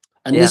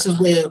 And this is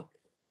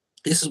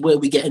where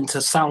we get into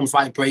sound,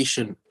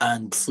 vibration,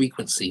 and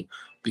frequency.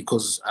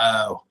 Because,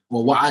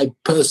 what I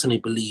personally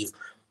believe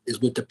is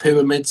with the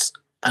pyramids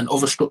and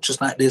other structures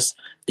like this,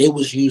 they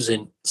was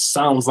using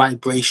sound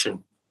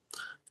vibration,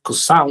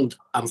 because sound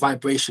and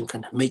vibration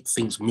can make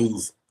things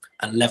move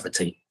and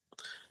levitate.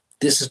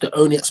 This is the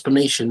only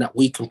explanation that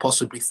we can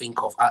possibly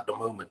think of at the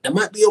moment. There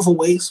might be other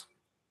ways,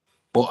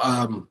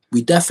 but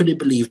we definitely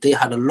believe they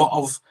had a lot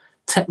of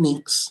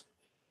techniques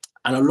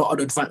and a lot of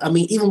advice. I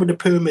mean, even with the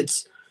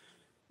pyramids,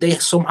 they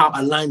somehow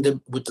aligned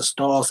them with the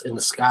stars in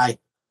the sky.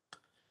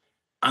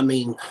 I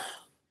mean,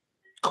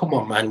 come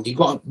on, man. You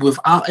got,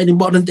 without any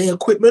modern day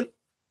equipment,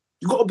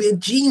 you got to be a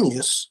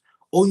genius,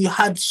 or you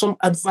had some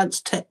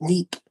advanced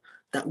technique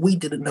that we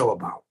didn't know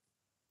about.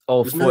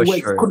 Oh, There's for no way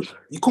sure.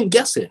 you couldn't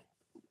guess it.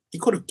 You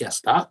could have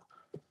guessed that.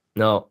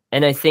 No,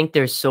 and I think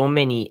there's so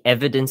many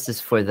evidences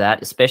for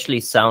that, especially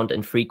sound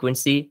and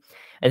frequency.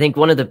 I think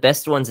one of the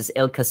best ones is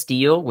El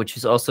Castillo, which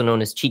is also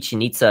known as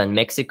Chichen Itza in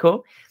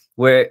Mexico,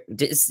 where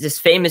this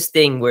famous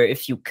thing where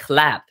if you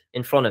clap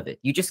in front of it,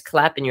 you just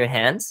clap in your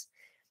hands,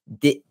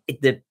 the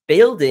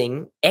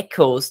building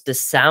echoes the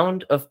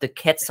sound of the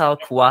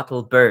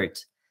Quetzalcoatl bird.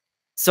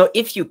 So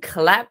if you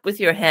clap with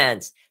your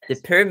hands, the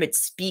pyramid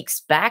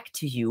speaks back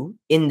to you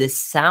in the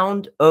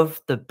sound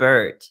of the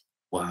bird.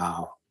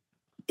 Wow.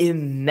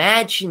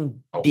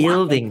 Imagine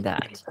building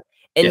that.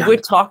 And we're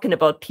talking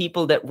about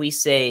people that we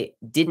say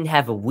didn't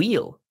have a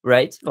wheel,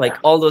 right? Like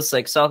all those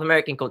like South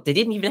American cultures, they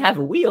didn't even have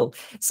a wheel.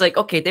 It's like,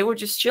 okay, they were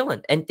just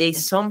chilling. And they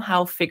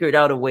somehow figured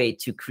out a way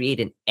to create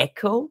an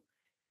echo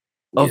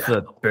of Yeah.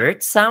 a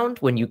bird sound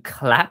when you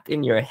clap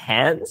in your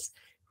hands,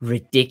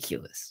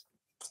 ridiculous.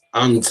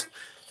 And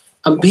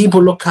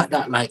people look at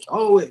that like,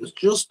 oh, it was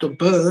just a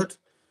bird.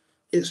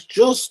 It's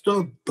just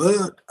a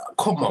bird.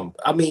 Come on.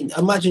 I mean,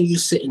 imagine you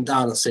sitting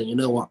down and saying, you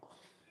know what?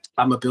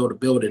 I'm gonna build a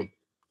building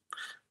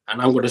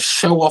and I'm gonna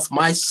show off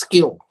my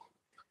skill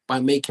by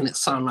making it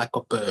sound like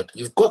a bird.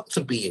 You've got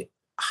to be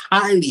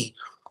highly,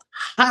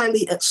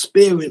 highly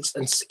experienced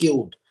and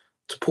skilled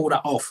to pull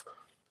that off.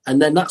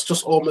 And then that's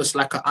just almost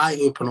like an eye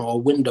opener or a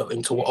window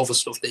into what other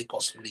stuff they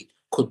possibly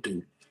could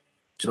do.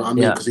 Do you know what I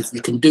mean? Yeah. Because if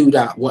you can do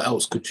that, what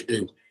else could you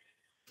do?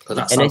 Because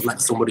that And sounds like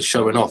somebody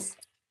showing off.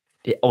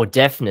 Oh,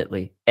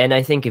 definitely. And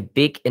I think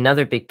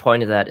another big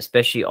point of that,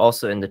 especially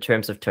also in the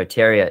terms of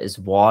Tartaria, is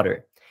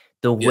water.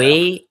 The Yeah.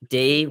 way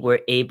they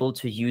were able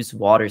to use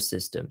water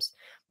systems,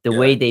 the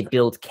way they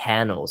built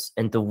canals,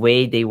 and the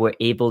way they were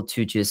able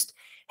to just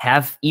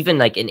have, even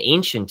like in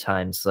ancient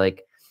times,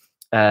 like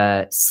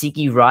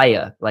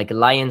Sigiraya, like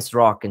Lion's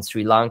Rock in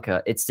Sri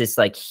Lanka. It's this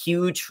like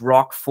huge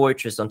rock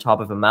fortress on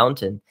top of a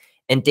mountain.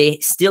 And they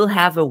still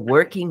have a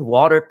working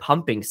water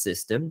pumping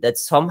system that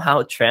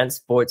somehow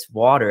transports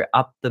water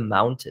up the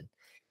mountain.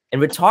 And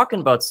we're talking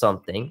about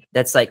something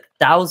that's like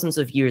thousands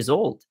of years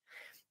old.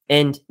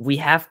 And we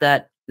have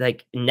that,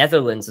 like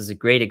Netherlands is a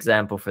great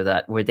example for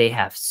that, where they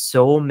have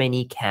so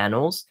many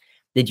canals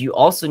that you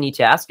also need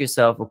to ask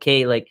yourself,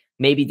 okay, like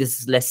maybe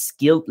this is less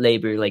skilled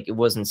labor, like it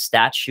wasn't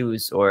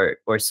statues or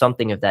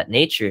something of that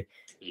nature.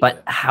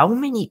 But how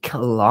many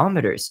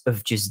kilometers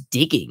of just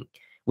digging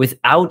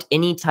without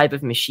any type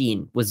of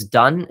machine was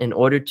done in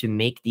order to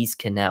make these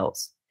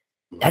canals?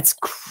 That's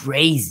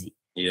crazy.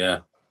 Yeah.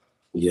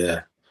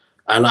 Yeah.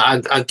 And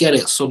I get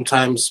it.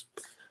 Sometimes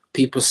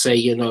people say,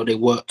 you know, they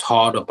worked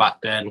harder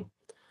back then.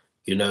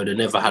 You know, they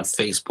never had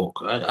Facebook.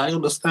 I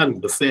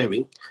understand the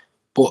theory,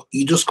 but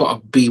you just got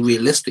to be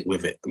realistic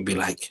with it and be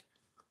like,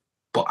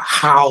 but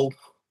how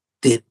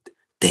did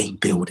they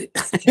build it?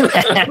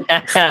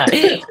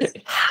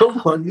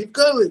 Come on, you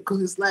go it,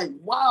 because it's like,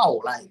 wow,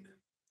 like,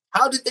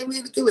 how did they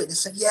really do it? They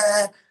said,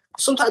 yeah.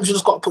 Sometimes you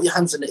just got to put your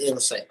hands in the air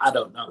and say, I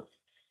don't know.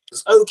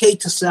 It's okay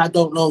to say, I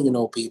don't know, you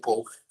know,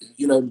 people.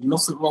 You know,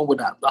 nothing wrong with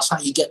that. That's how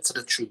you get to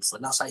the truth,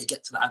 and that's how you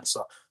get to the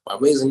answer. By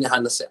raising your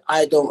hand and say,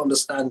 I don't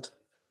understand.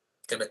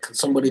 Can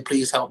somebody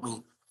please help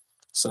me?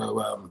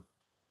 So,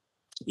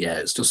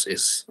 yeah,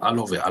 I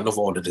love it. I love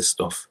all of this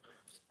stuff.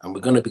 And we're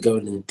going to be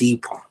going in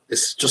deeper.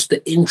 It's just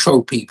the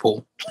intro,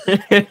 people.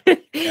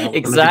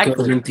 Exactly.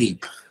 Going in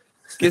deep.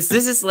 Because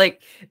this is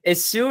like,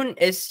 as soon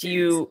as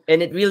you,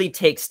 and it really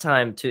takes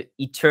time to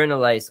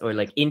eternalize or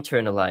like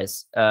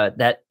internalize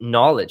that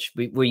knowledge,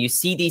 where you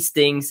see these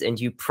things and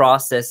you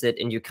process it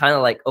and you're kind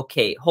of like,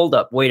 okay, hold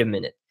up, wait a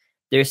minute.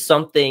 There's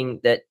something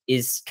that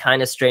is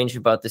kind of strange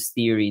about this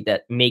theory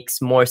that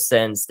makes more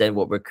sense than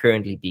what we're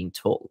currently being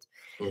told.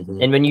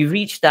 Mm-hmm. And when you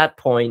reach that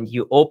point,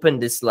 you open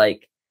this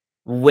like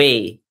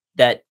way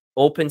that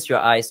opens your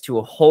eyes to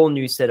a whole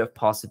new set of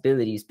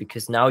possibilities,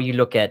 because now you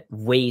look at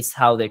ways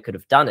how they could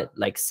have done it,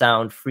 like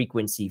sound,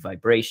 frequency,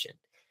 vibration.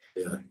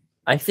 Yeah.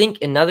 I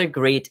think another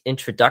great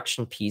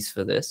introduction piece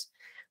for this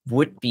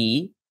would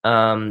be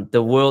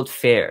the World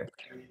Fair.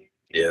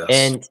 Yes.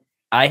 And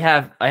I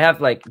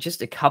have like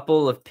just a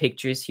couple of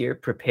pictures here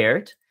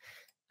prepared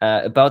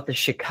about the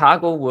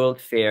Chicago World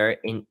Fair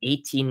in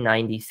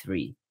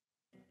 1893.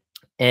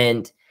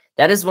 And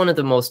that is one of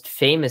the most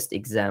famous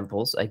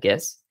examples, I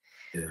guess.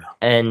 Yeah.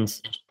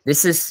 And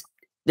this is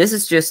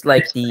just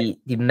like the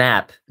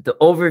map, the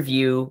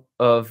overview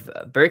of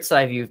bird's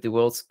eye view of the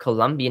World's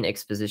Columbian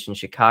Exposition,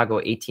 Chicago,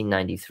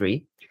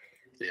 1893.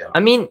 Yeah. I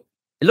mean,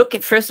 look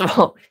at, first of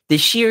all, the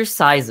sheer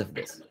size of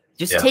this.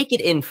 Just take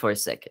it in for a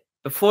second.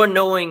 Before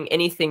knowing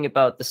anything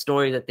about the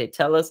story that they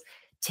tell us,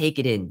 take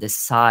it in, the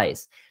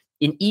size.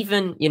 And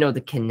even, you know,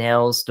 the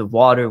canals, the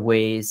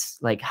waterways,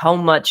 like how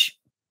much,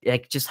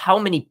 like just how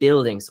many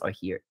buildings are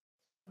here.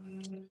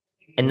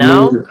 And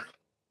now,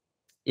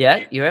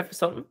 yeah, you have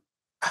something?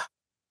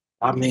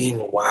 I mean,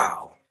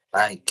 wow.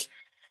 Like,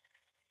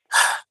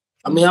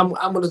 I mean, I'm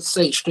going to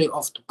say straight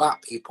off the bat,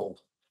 people,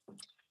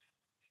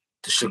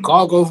 the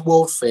Chicago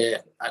World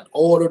Fair and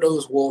all of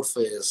those World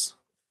Fairs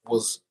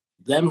was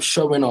them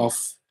showing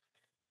off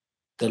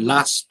the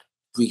last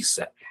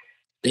reset.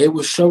 They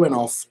were showing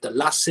off the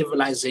last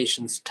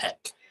civilization's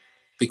tech,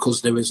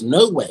 because there is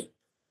no way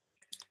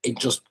in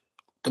just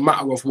the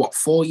matter of what,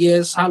 4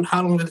 years? How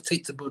long did it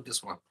take to build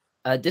this one?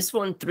 This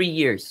one, 3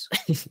 years.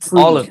 3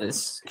 All years. of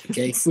this.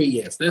 Okay, 3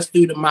 years. Let's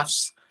do the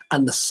maths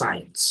and the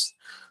science.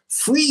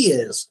 3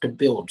 years to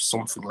build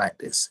something like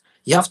this.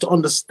 You have to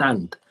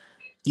understand,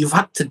 you've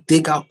had to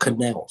dig out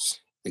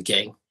canals,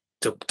 okay,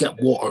 to get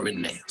water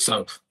in there.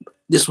 So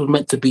this was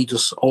meant to be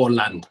just all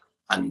land,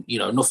 and you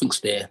know, nothing's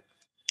there.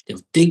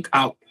 They've digged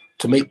out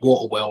to make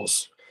water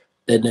wells.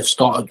 Then they've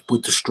started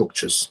with the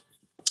structures.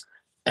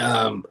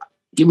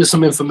 Give me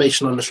some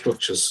information on the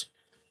structures.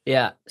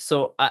 Yeah.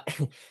 So,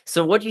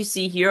 so what you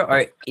see here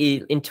are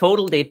in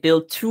total they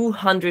built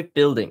 200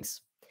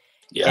 buildings.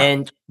 Yeah.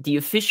 And the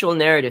official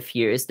narrative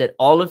here is that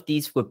all of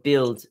these were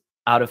built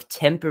out of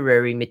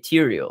temporary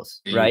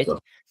materials, right?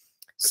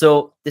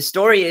 So the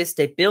story is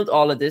they built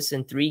all of this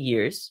in 3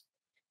 years,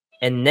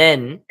 and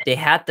then they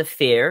had the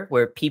fair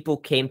where people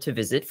came to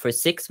visit for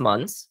 6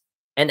 months.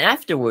 And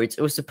afterwards,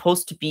 it was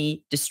supposed to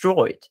be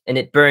destroyed, and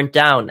it burned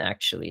down,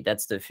 actually.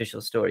 That's the official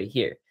story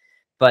here.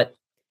 But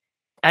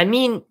I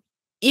mean,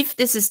 if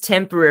this is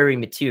temporary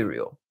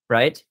material,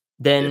 right,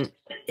 then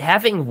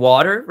having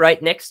water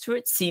right next to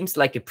it seems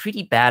like a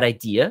pretty bad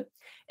idea.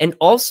 And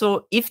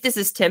also, if this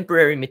is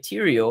temporary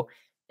material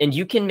and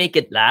you can make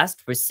it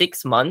last for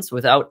 6 months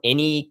without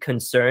any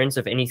concerns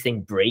of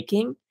anything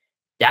breaking,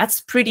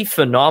 that's pretty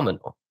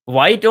phenomenal.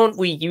 Why don't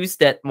we use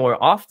that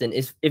more often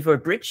if our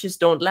bridges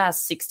don't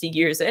last 60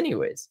 years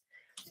anyways?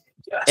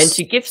 Yes. And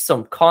to give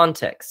some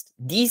context,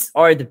 these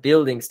are the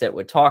buildings that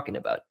we're talking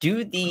about.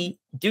 Do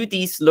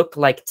these look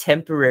like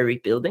temporary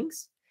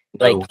buildings?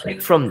 No.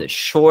 Like from the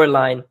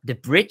shoreline, the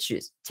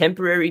bridges,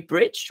 temporary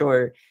bridge,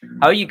 or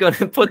how are you going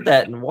to put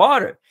that in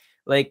water?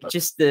 Like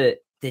just the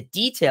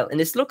detail. And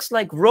this looks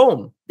like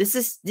Rome. This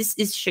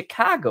is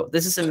Chicago.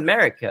 This is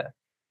America.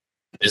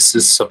 This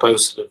is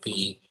supposed to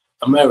be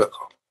America.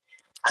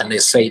 And they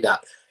say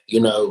that, you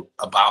know,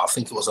 I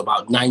think it was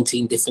about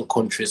 19 different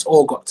countries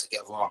all got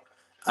together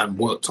and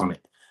worked on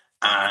it.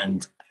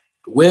 And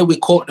where we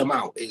caught them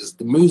out is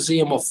the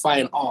Museum of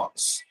Fine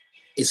Arts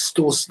is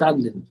still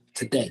standing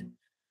today.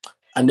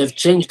 And they've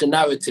changed the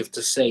narrative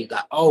to say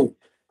that, oh,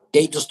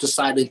 they just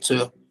decided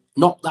to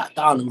knock that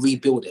down and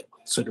rebuild it.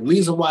 So the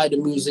reason why the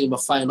Museum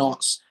of Fine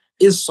Arts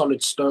is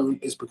solid stone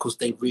is because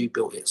they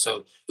rebuilt it.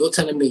 So you're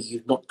telling me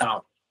you've knocked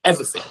down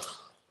everything,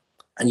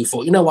 and you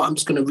thought, you know what, I'm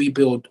just going to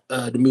rebuild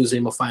the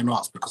Museum of Fine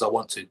Arts because I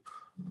want to.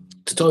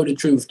 To tell you the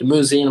truth, the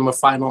Museum of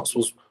Fine Arts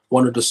was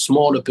one of the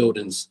smaller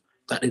buildings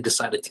that they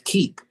decided to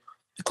keep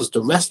because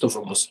the rest of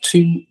them was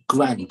too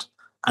grand.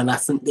 And I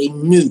think they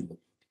knew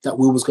that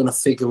we was going to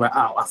figure it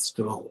out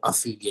after a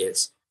few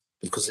years,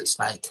 because it's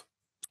like,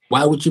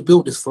 why would you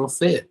build this for a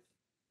fair?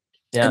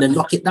 Yeah. And then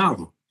knock it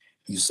down,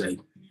 you say.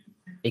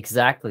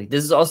 Exactly.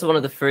 This is also one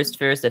of the first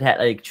fairs that had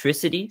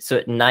electricity. So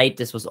at night,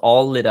 this was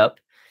all lit up.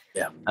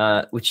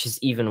 Yeah. Which is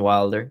even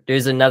wilder.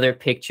 There's another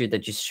picture that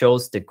just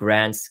shows the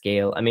grand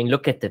scale. I mean,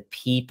 look at the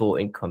people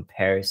in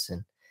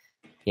comparison.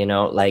 You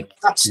know, like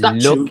that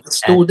statue is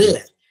still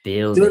there.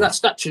 You know, that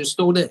statue is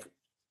still there.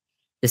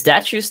 The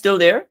statue is still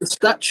there? The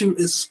statue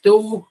is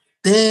still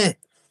there.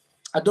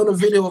 I done a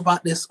video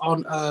about this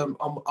on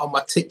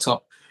my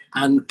TikTok,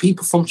 and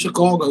people from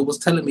Chicago was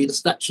telling me the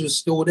statue is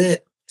still there.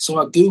 So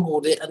I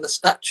Googled it, and the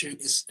statue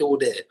is still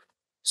there.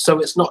 So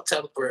it's not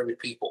temporary,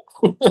 people.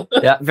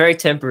 Yeah, very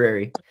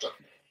temporary.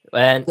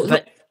 But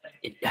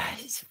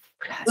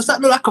does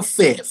that look like a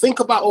fair? Think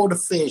about all the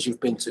fairs you've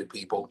been to,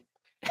 people.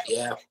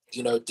 Yeah,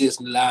 you know,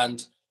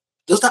 Disneyland.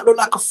 Does that look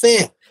like a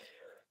fair?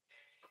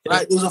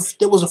 Right,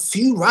 there was a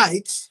few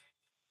rides,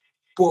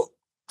 but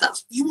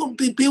you wouldn't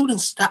be building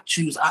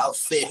statues out of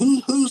fair.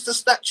 Who's the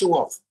statue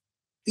of?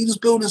 He's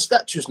building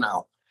statues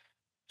now.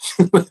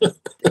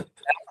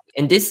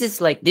 And this is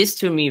like, this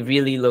to me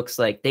really looks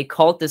like they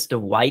called this the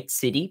White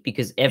City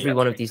because every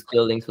one of these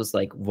buildings was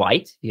like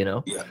white, you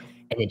know? Yeah.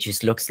 And it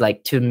just looks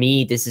like, to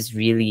me, this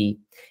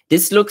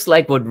looks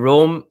like what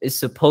Rome is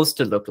supposed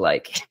to look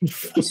like.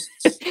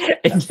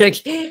 And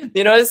like,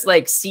 you know, it's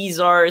like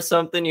Caesar or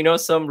something, you know,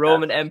 some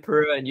Roman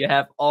emperor, and you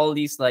have all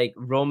these like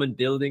Roman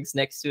buildings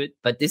next to it.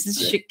 But this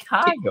is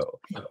Chicago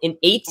in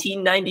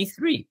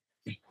 1893.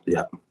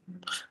 Yeah.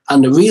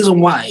 And the reason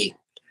why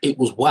it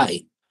was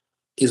white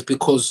is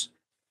because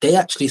they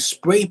actually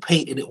spray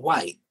painted it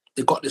white.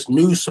 They got this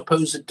new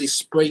supposedly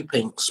spray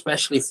paint,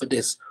 especially for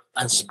this,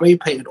 and spray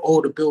painted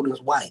all the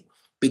buildings white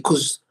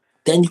because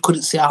then you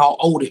couldn't see how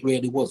old it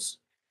really was.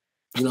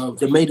 You know,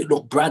 they made it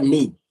look brand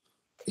new.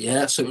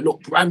 Yeah, so it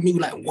looked brand new,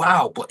 like,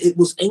 wow, but it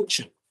was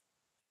ancient.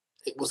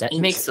 It was that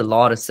ancient. Makes a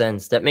lot of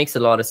sense. That makes a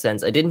lot of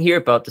sense. I didn't hear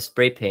about the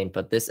spray paint,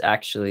 but this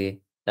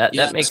actually, that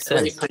makes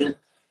sense. Paint,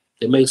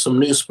 they made some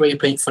new spray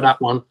paint for that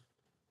one.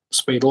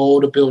 Sprayed all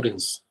the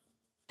buildings.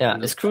 Yeah,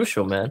 it's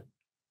crucial, man.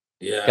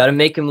 Yeah. Got to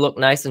make them look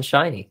nice and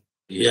shiny.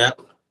 Yeah,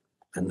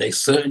 and they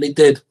certainly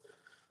did.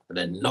 And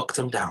then knocked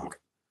them down.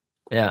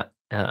 Yeah,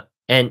 yeah.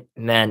 And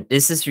man,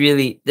 this is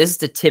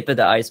the tip of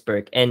the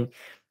iceberg. And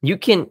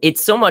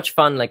it's so much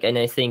fun. Like, and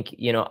I think,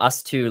 you know,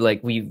 us too,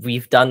 like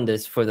we've done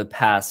this for the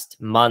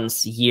past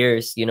months,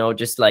 years, you know,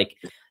 just like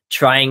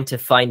trying to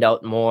find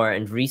out more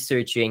and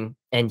researching,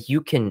 and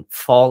you can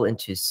fall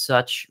into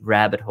such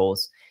rabbit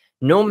holes.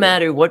 No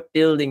matter what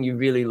building you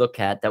really look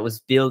at that was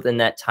built in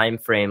that time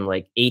frame,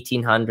 like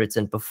 1800s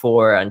and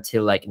before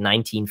until like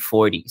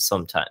 1940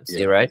 sometimes,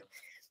 right?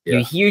 Yeah.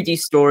 You hear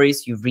these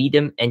stories, you read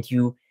them, and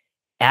you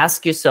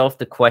ask yourself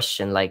the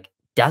question, like,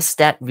 does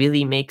that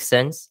really make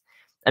sense?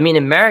 I mean,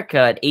 America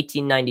at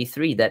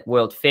 1893, that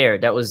World Fair,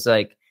 that was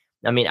like,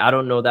 I mean, I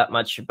don't know that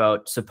much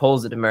about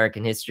supposed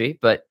American history,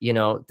 but, you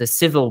know, the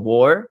Civil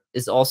War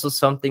is also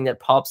something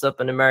that pops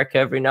up in America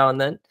every now and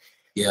then.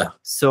 Yeah.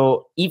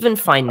 So even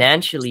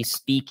financially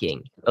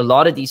speaking, a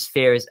lot of these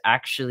fairs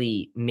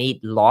actually made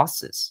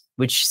losses,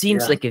 which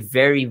seems like a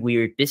very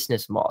weird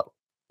business model.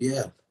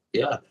 Yeah.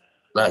 Yeah.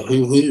 Like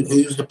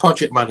who's the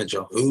project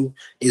manager? Who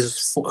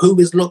is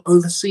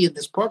overseeing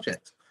this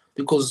project?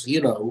 Because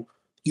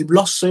you've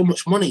lost so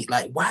much money.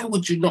 Like, why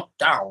would you knock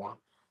down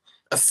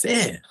a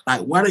fair?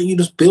 Like, why don't you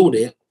just build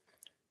it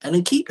and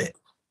then keep it?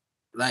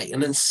 Like,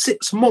 and then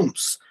 6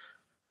 months,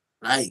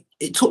 like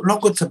it took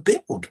longer to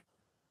build.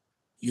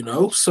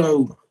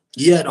 So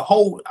yeah,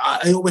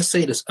 I always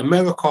say this: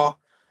 America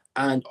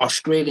and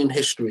Australian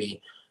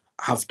history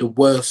have the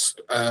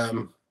worst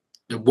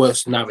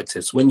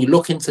narratives. When you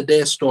look into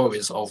their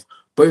stories of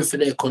both of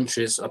their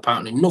countries,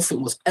 apparently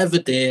nothing was ever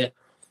there.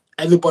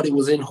 Everybody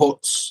was in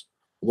huts,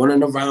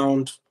 running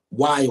around,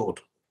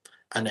 wild.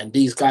 And then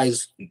these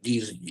guys,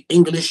 these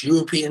English,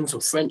 Europeans,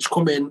 and French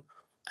come in,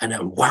 and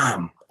then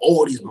wham,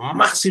 all these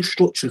massive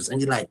structures. And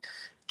you're like,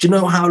 do you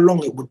know how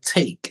long it would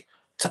take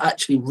to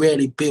actually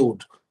really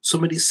build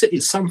some of these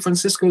cities? San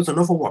Francisco is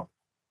another one.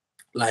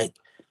 Like,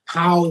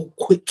 how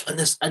quick,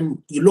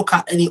 and you look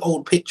at any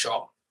old picture,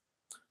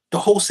 the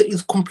whole city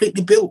is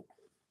completely built.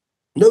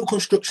 No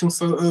construction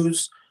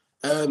photos,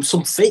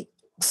 some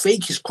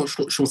fakish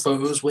construction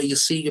photos where you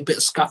see a bit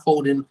of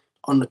scaffolding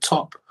on the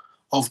top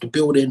of the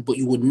building, but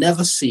you would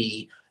never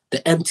see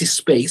the empty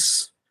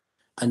space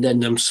and then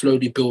them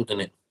slowly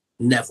building it.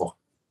 Never.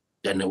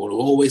 Then they will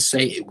always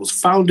say it was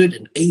founded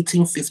in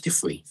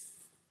 1853.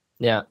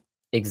 Yeah,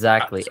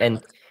 exactly.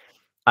 And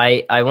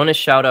I want to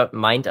shout out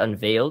Mind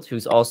Unveiled,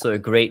 who's also a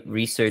great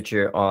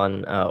researcher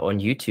on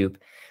YouTube.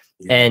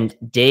 Yeah. And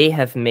they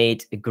have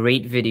made a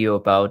great video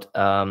about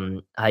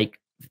like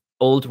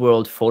old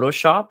world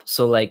Photoshop.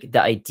 So like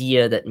the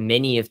idea that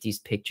many of these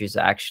pictures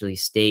are actually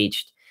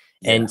staged.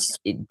 Yes.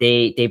 And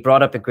they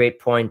brought up a great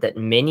point that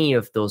many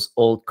of those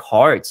old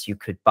cards you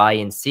could buy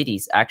in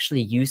cities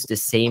actually use the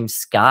same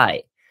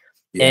sky.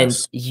 And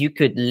Yes. you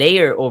could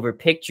layer over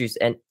pictures.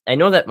 And I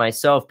know that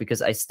myself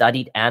because I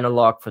studied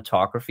analog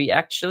photography,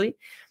 actually.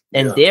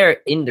 And Yeah. there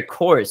in the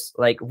course,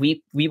 like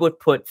we would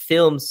put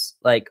films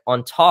like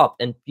on top,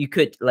 and you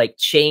could like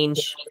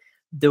change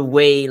the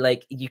way,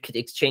 like you could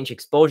exchange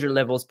exposure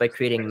levels by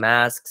creating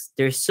masks.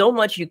 There's so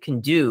much you can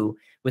do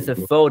with a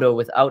photo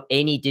without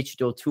any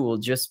digital tool,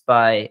 just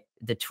by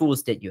the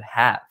tools that you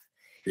have.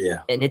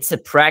 Yeah. And it's a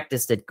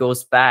practice that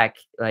goes back,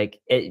 like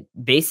it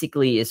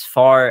basically as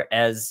far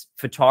as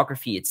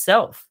photography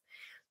itself.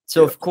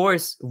 So of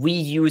course we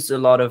use a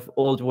lot of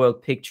old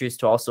world pictures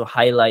to also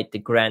highlight the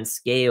grand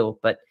scale,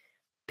 but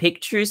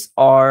pictures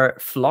are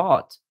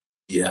flawed.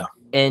 Yeah.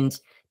 And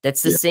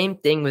that's the same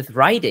thing with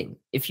writing.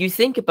 If you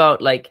think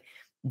about, like,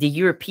 the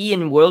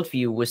European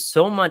worldview was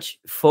so much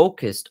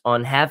focused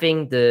on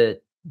having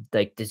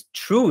this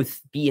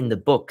truth be in the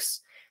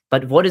books.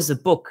 But what is a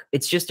book?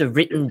 It's just a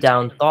written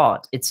down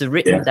thought. It's a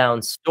written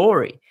down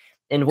story.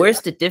 And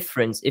where's the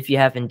difference if you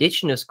have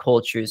indigenous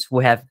cultures who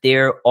have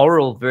their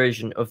oral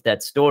version of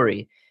that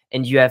story,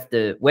 and you have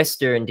the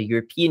Western, the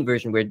European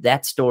version where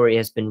that story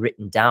has been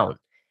written down?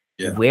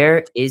 Yeah.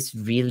 Where is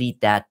really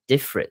that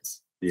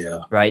difference? Yeah.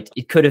 Right?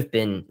 It could have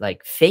been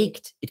like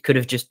faked. It could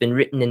have just been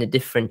written in a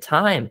different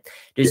time.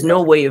 There's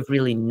no way of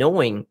really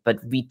knowing,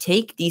 but we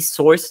take these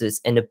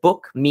sources, and a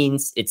book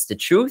means it's the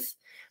truth.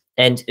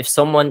 And if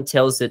someone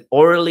tells it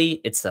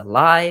orally, it's a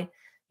lie.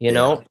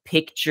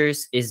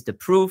 Pictures is the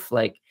proof.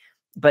 Like,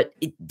 but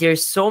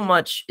there's so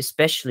much,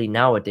 especially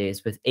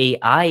nowadays with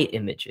AI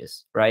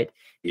images, right?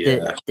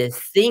 Yeah. The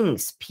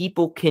things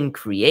people can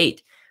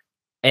create.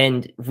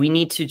 And we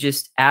need to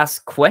just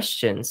ask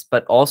questions,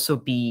 but also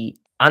be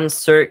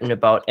uncertain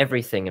about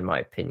everything, in my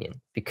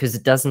opinion, because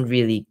it doesn't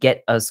really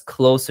get us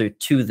closer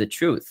to the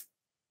truth.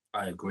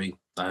 I agree.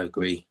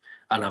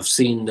 And I've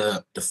seen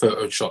the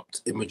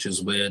photoshopped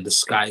images where the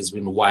sky's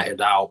been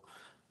whited out.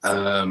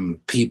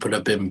 People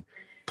have been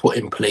put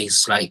in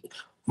place. Like,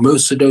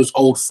 most of those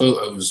old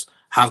photos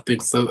have been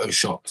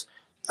photoshopped,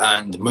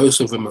 and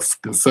most of them have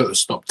been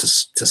photoshopped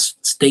to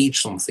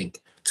stage something,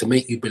 to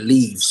make you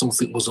believe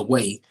something was a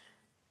way,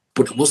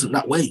 but it wasn't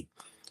that way.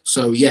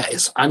 So yeah,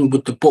 and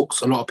with the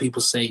books, a lot of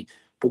people say,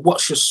 but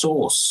what's your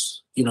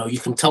source? You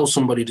can tell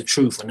somebody the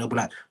truth and they'll be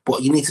like,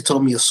 but you need to tell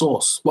me a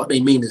source. What they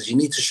mean is, you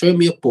need to show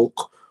me a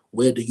book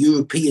where the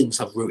Europeans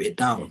have wrote it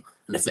down.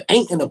 And if it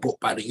ain't in a book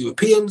by the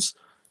Europeans,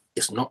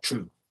 it's not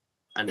true.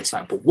 And it's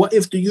like, but what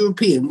if the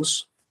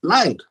Europeans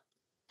lied?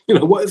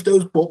 What if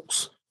those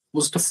books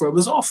was to throw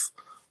us off?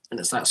 And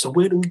it's like, so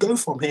where do we go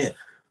from here?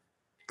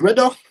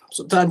 Brother,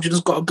 sometimes you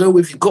just got to go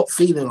with your gut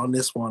feeling on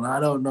this one. I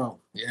don't know.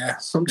 Yeah,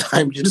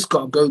 sometimes you just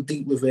got to go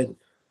deep within,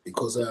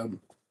 because, a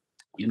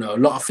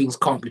lot of things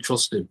can't be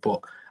trusted.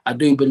 But I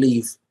do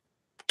believe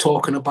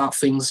talking about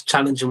things,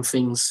 challenging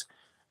things,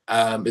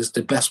 is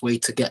the best way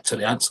to get to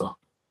the answer.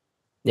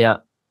 Yeah.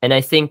 And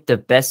I think the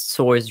best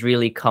source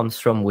really comes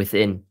from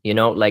within,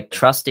 like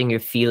trusting your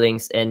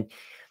feelings. And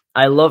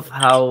I love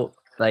how,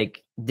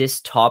 like,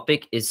 this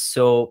topic is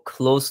so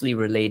closely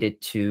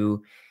related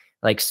to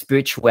like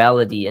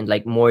spirituality and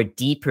like more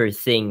deeper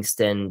things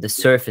than the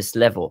surface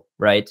level,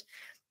 right?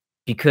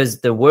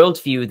 Because the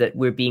worldview that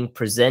we're being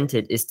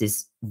presented is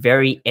this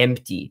very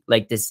empty,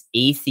 like this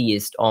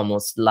atheist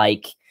almost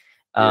like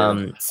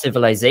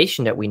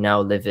civilization that we now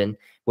live in,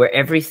 where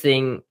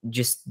everything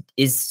just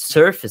is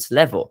surface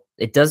level.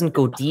 It doesn't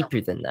go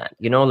deeper than that.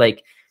 You know,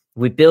 like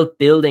we build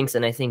buildings,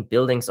 and I think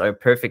buildings are a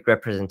perfect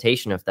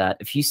representation of that.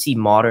 If you see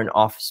modern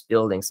office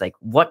buildings, like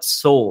what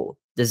soul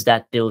does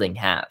that building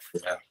have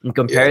in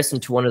comparison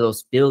to one of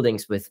those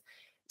buildings with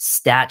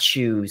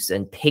statues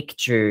and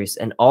pictures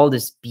and all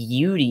this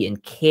beauty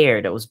and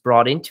care that was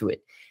brought into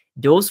it?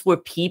 Those were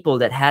people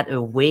that had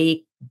a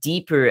way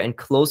deeper and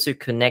closer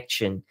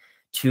connection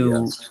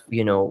to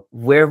you know,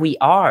 where we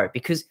are,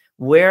 because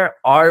where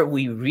are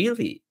we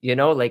really? You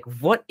know, like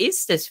what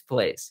is this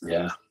place?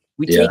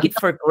 We take it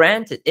for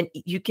granted, and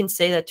you can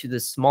say that to the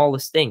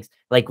smallest things.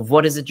 Like,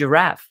 what is a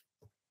giraffe?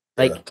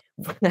 Like,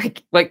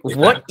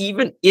 what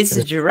even is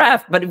a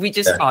giraffe? But we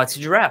just, oh, it's a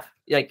giraffe.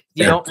 Like,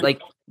 you know,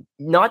 like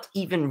not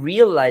even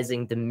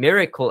realizing the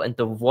miracle and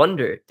the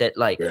wonder that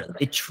like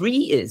a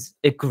tree is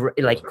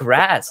like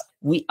grass.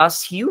 We,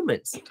 us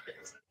humans,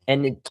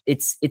 and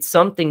it's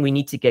something we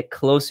need to get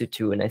closer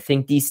to. And I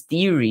think these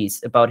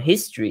theories about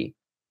history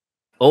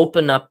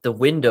open up the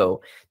window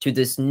to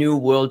this new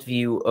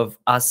worldview of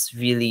us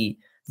really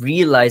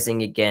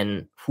realizing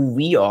again who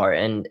we are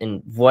and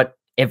what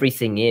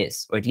everything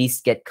is, or at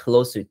least get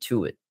closer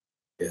to it.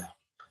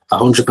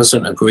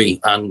 100% agree.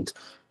 And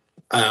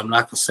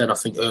like I said, I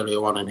think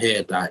earlier on in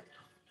here, that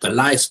the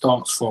lie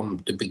starts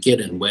from the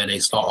beginning, where they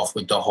start off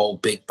with the whole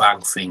Big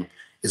Bang thing,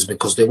 is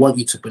because they want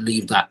you to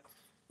believe that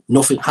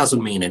nothing has a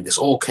meaning. It's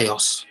all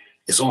chaos.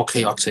 It's all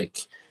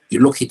chaotic.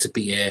 You're lucky to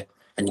be here,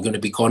 and you're going to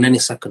be gone any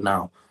second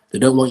now. They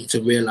don't want you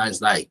to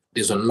realize like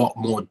there's a lot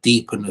more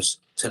deepness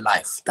to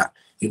life, that,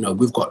 you know,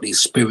 we've got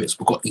these spirits,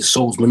 we've got these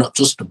souls. We're not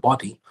just the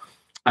body,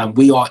 and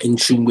we are in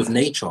tune with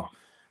nature.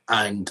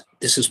 And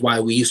this is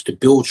why we used to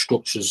build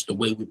structures the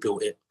way we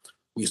built it.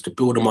 We used to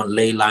build them on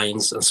ley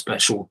lines and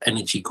special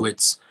energy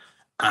grids,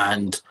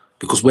 and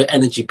because we're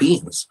energy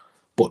beings.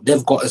 But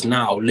they've got us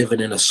now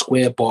living in a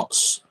square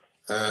box.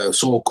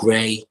 It's all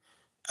grey.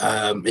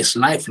 It's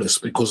lifeless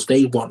because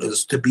they want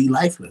us to be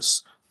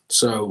lifeless.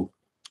 So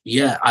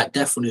yeah, I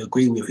definitely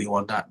agree with you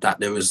on that, that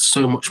there is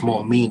so much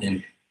more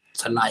meaning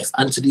to life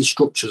and to these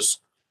structures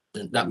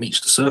that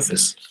meets the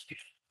surface.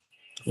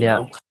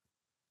 Yeah.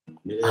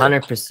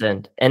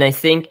 100%. And I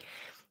think,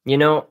 you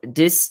know,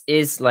 this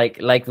is like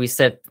we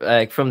said,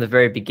 from the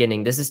very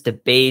beginning, this is the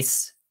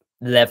base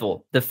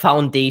level, the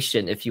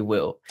foundation, if you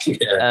will.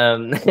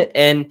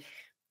 And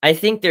I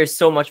think there's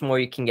so much more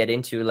you can get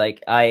into.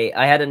 Like I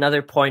had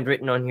another point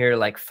written on here,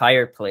 like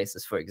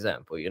fireplaces, for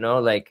example, you know,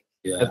 like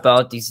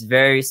about these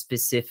very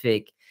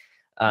specific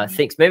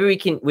things. Maybe we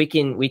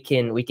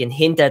can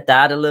hint at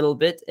that a little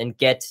bit and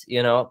get,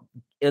 you know,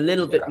 a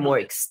little bit more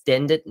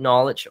extended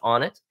knowledge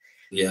on it.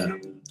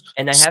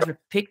 And I have a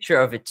picture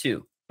of it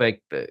too, but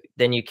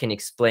then you can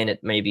explain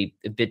it maybe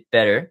a bit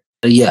better.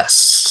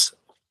 Yes.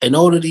 In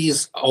all of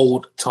these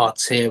old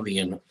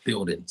Tartarian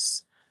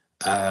buildings,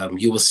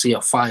 you will see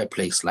a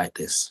fireplace like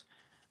this,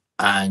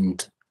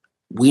 and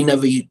they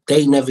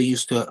never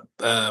used to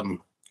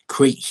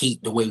create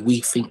heat the way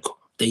we think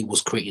they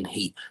was creating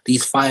heat.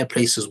 These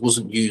fireplaces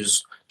wasn't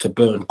used to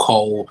burn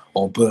coal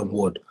or burn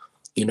wood.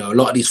 You know, a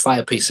lot of these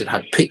fireplaces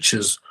had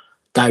pictures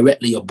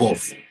directly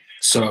above.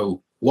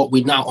 So what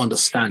we now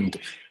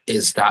understand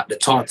is that the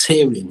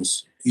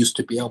Tartarians used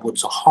to be able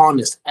to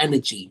harness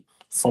energy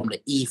from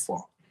the ether.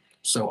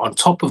 So on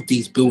top of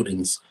these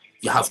buildings,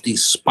 you have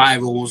these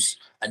spirals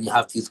and you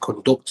have these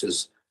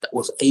conductors that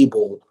was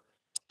able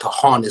to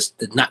harness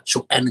the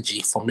natural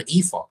energy from the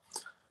ether.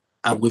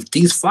 And with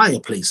these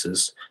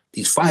fireplaces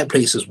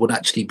would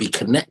actually be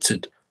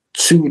connected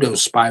to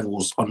those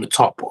spirals on the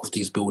top of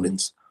these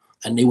buildings.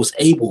 And they was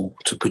able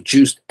to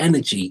produce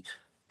energy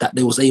that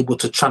they was able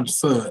to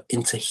transfer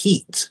into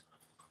heat.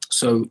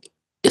 So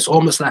it's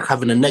almost like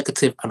having a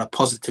negative and a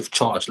positive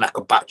charge, like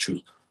a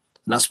battery.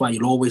 And that's why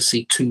you'll always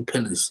see two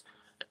pillars.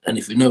 And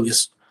if you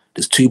notice,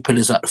 there's two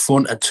pillars at the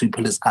front and two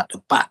pillars at the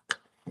back.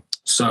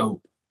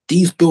 So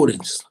these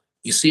buildings,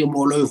 you see them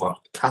all over,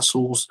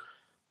 castles.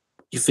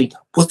 You think,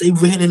 was they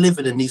really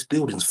living in these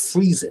buildings,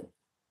 freezing?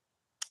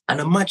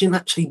 And imagine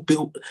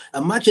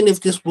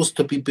if this was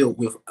to be built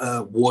with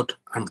wood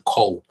and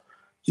coal.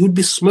 You'd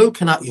be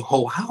smoking out your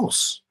whole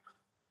house.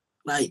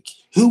 Like,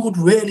 who would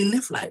really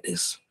live like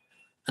this?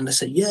 And they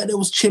say, yeah, there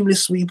was chimney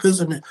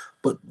sweepers,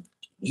 but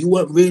you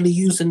weren't really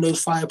using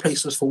those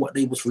fireplaces for what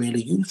they was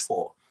really used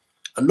for.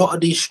 A lot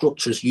of these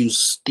structures use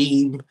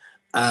steam.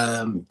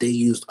 They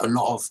used a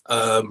lot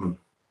of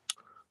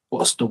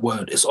what's the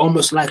word? It's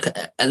almost like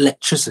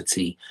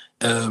electricity.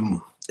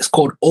 It's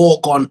called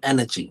orgone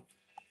energy.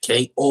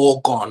 Okay,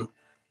 orgone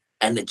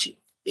energy.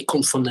 It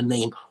comes from the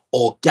name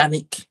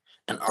organic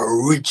and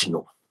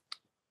original.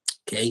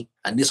 Okay,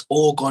 and this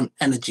orgone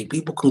energy,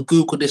 people can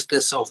Google this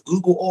themselves.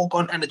 Google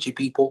orgone energy,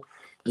 people,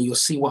 and you'll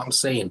see what I'm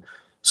saying.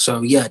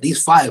 So yeah,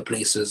 these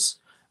fireplaces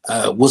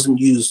wasn't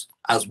used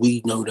as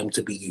we know them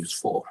to be used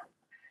for.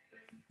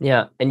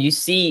 Yeah, and you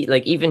see,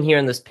 like, even here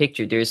in this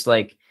picture, there's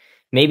like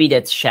maybe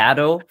that's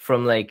shadow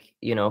from, like,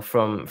 you know,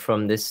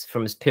 from this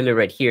pillar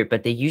right here,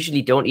 but they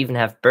usually don't even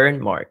have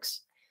burn marks.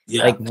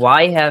 Like,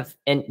 why have,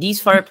 and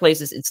these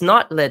fireplaces, it's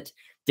not that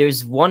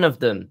there's one of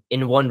them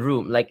in one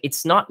room. Like,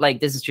 it's not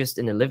like this is just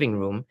in a living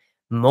room.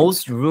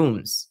 Most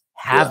rooms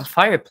have Yeah. a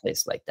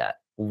fireplace like that.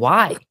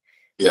 Why?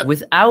 Yeah.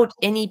 Without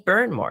any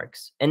burn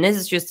marks. And this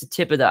is just the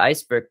tip of the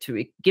iceberg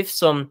to give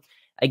some,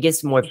 I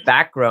guess, more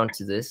background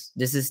to this.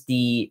 This is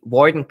the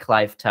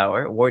Wardenclyffe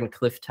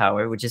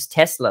Tower, which is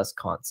Tesla's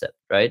concept,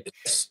 right?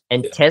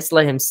 And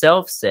Tesla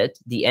himself said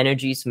the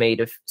energy is made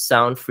of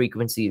sound,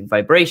 frequency, and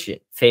vibration.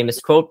 Famous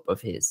quote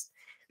of his.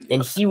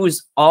 And he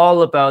was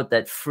all about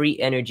that free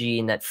energy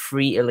and that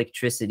free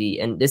electricity.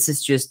 And this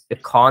is just a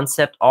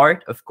concept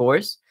art, of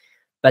course,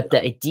 but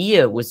the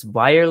idea was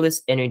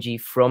wireless energy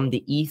from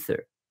the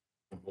ether.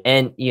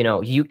 And, you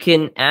know, you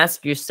can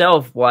ask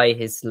yourself why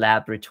his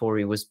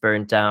laboratory was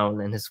burned down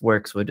and his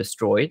works were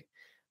destroyed.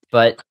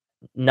 But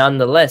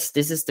nonetheless,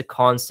 this is the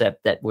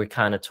concept that we're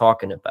kind of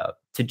talking about,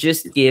 to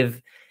just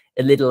give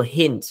a little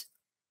hint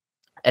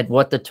at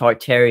what the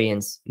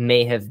Tartarians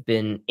may have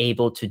been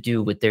able to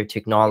do with their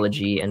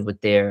technology and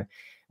with their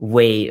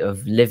way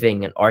of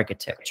living and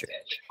architecture.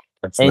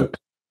 And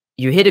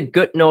you hit a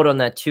good note on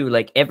that too.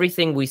 Like,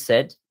 everything we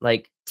said,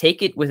 like,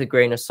 take it with a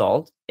grain of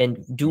salt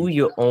and do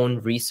your own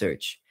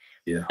research.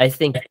 Yeah. I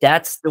think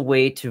that's the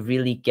way to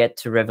really get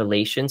to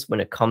revelations when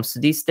it comes to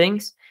these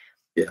things.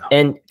 Yeah.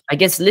 And I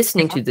guess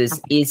listening to this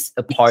is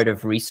a part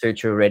of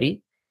research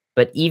already.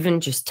 But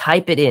even just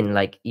type it in,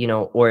 like, you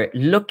know, or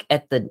look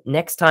at the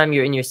next time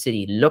you're in your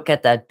city, look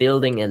at that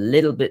building a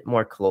little bit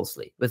more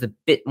closely with a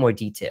bit more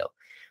detail.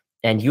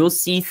 And you'll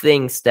see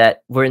things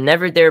that were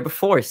never there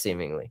before,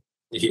 seemingly.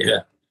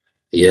 Yeah.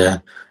 Yeah.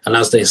 And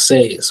as they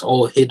say, it's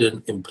all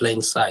hidden in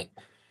plain sight.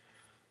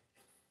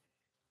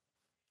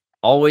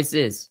 Always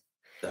is.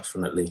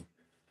 Definitely.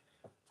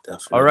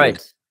 Definitely. All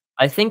right.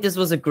 I think this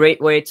was a great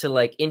way to,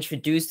 like,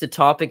 introduce the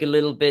topic a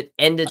little bit,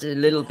 end it a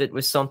little bit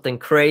with something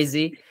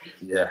crazy.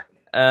 Yeah.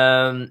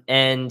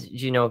 And,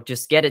 you know,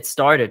 just get it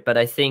started. But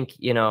I think,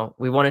 you know,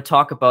 we want to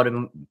talk about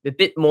a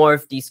bit more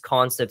of these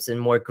concepts in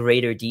more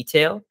greater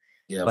detail.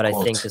 Yeah. But I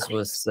think this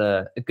was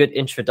a good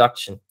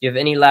introduction. Do you have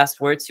any last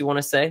words you want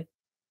to say?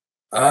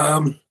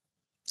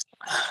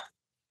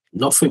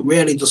 Nothing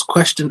really. Just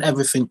question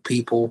everything,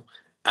 people,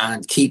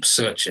 and keep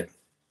searching.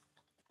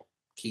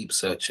 Keep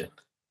searching.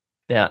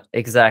 Yeah,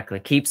 exactly.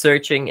 Keep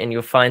searching and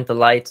you'll find the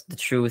light, the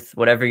truth,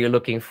 whatever you're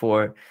looking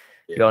for.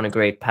 Yeah. You're on a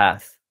great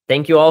path.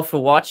 Thank you all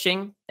for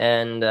watching,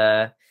 and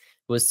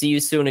we'll see you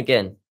soon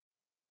again.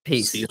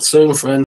 Peace. See you soon, friend.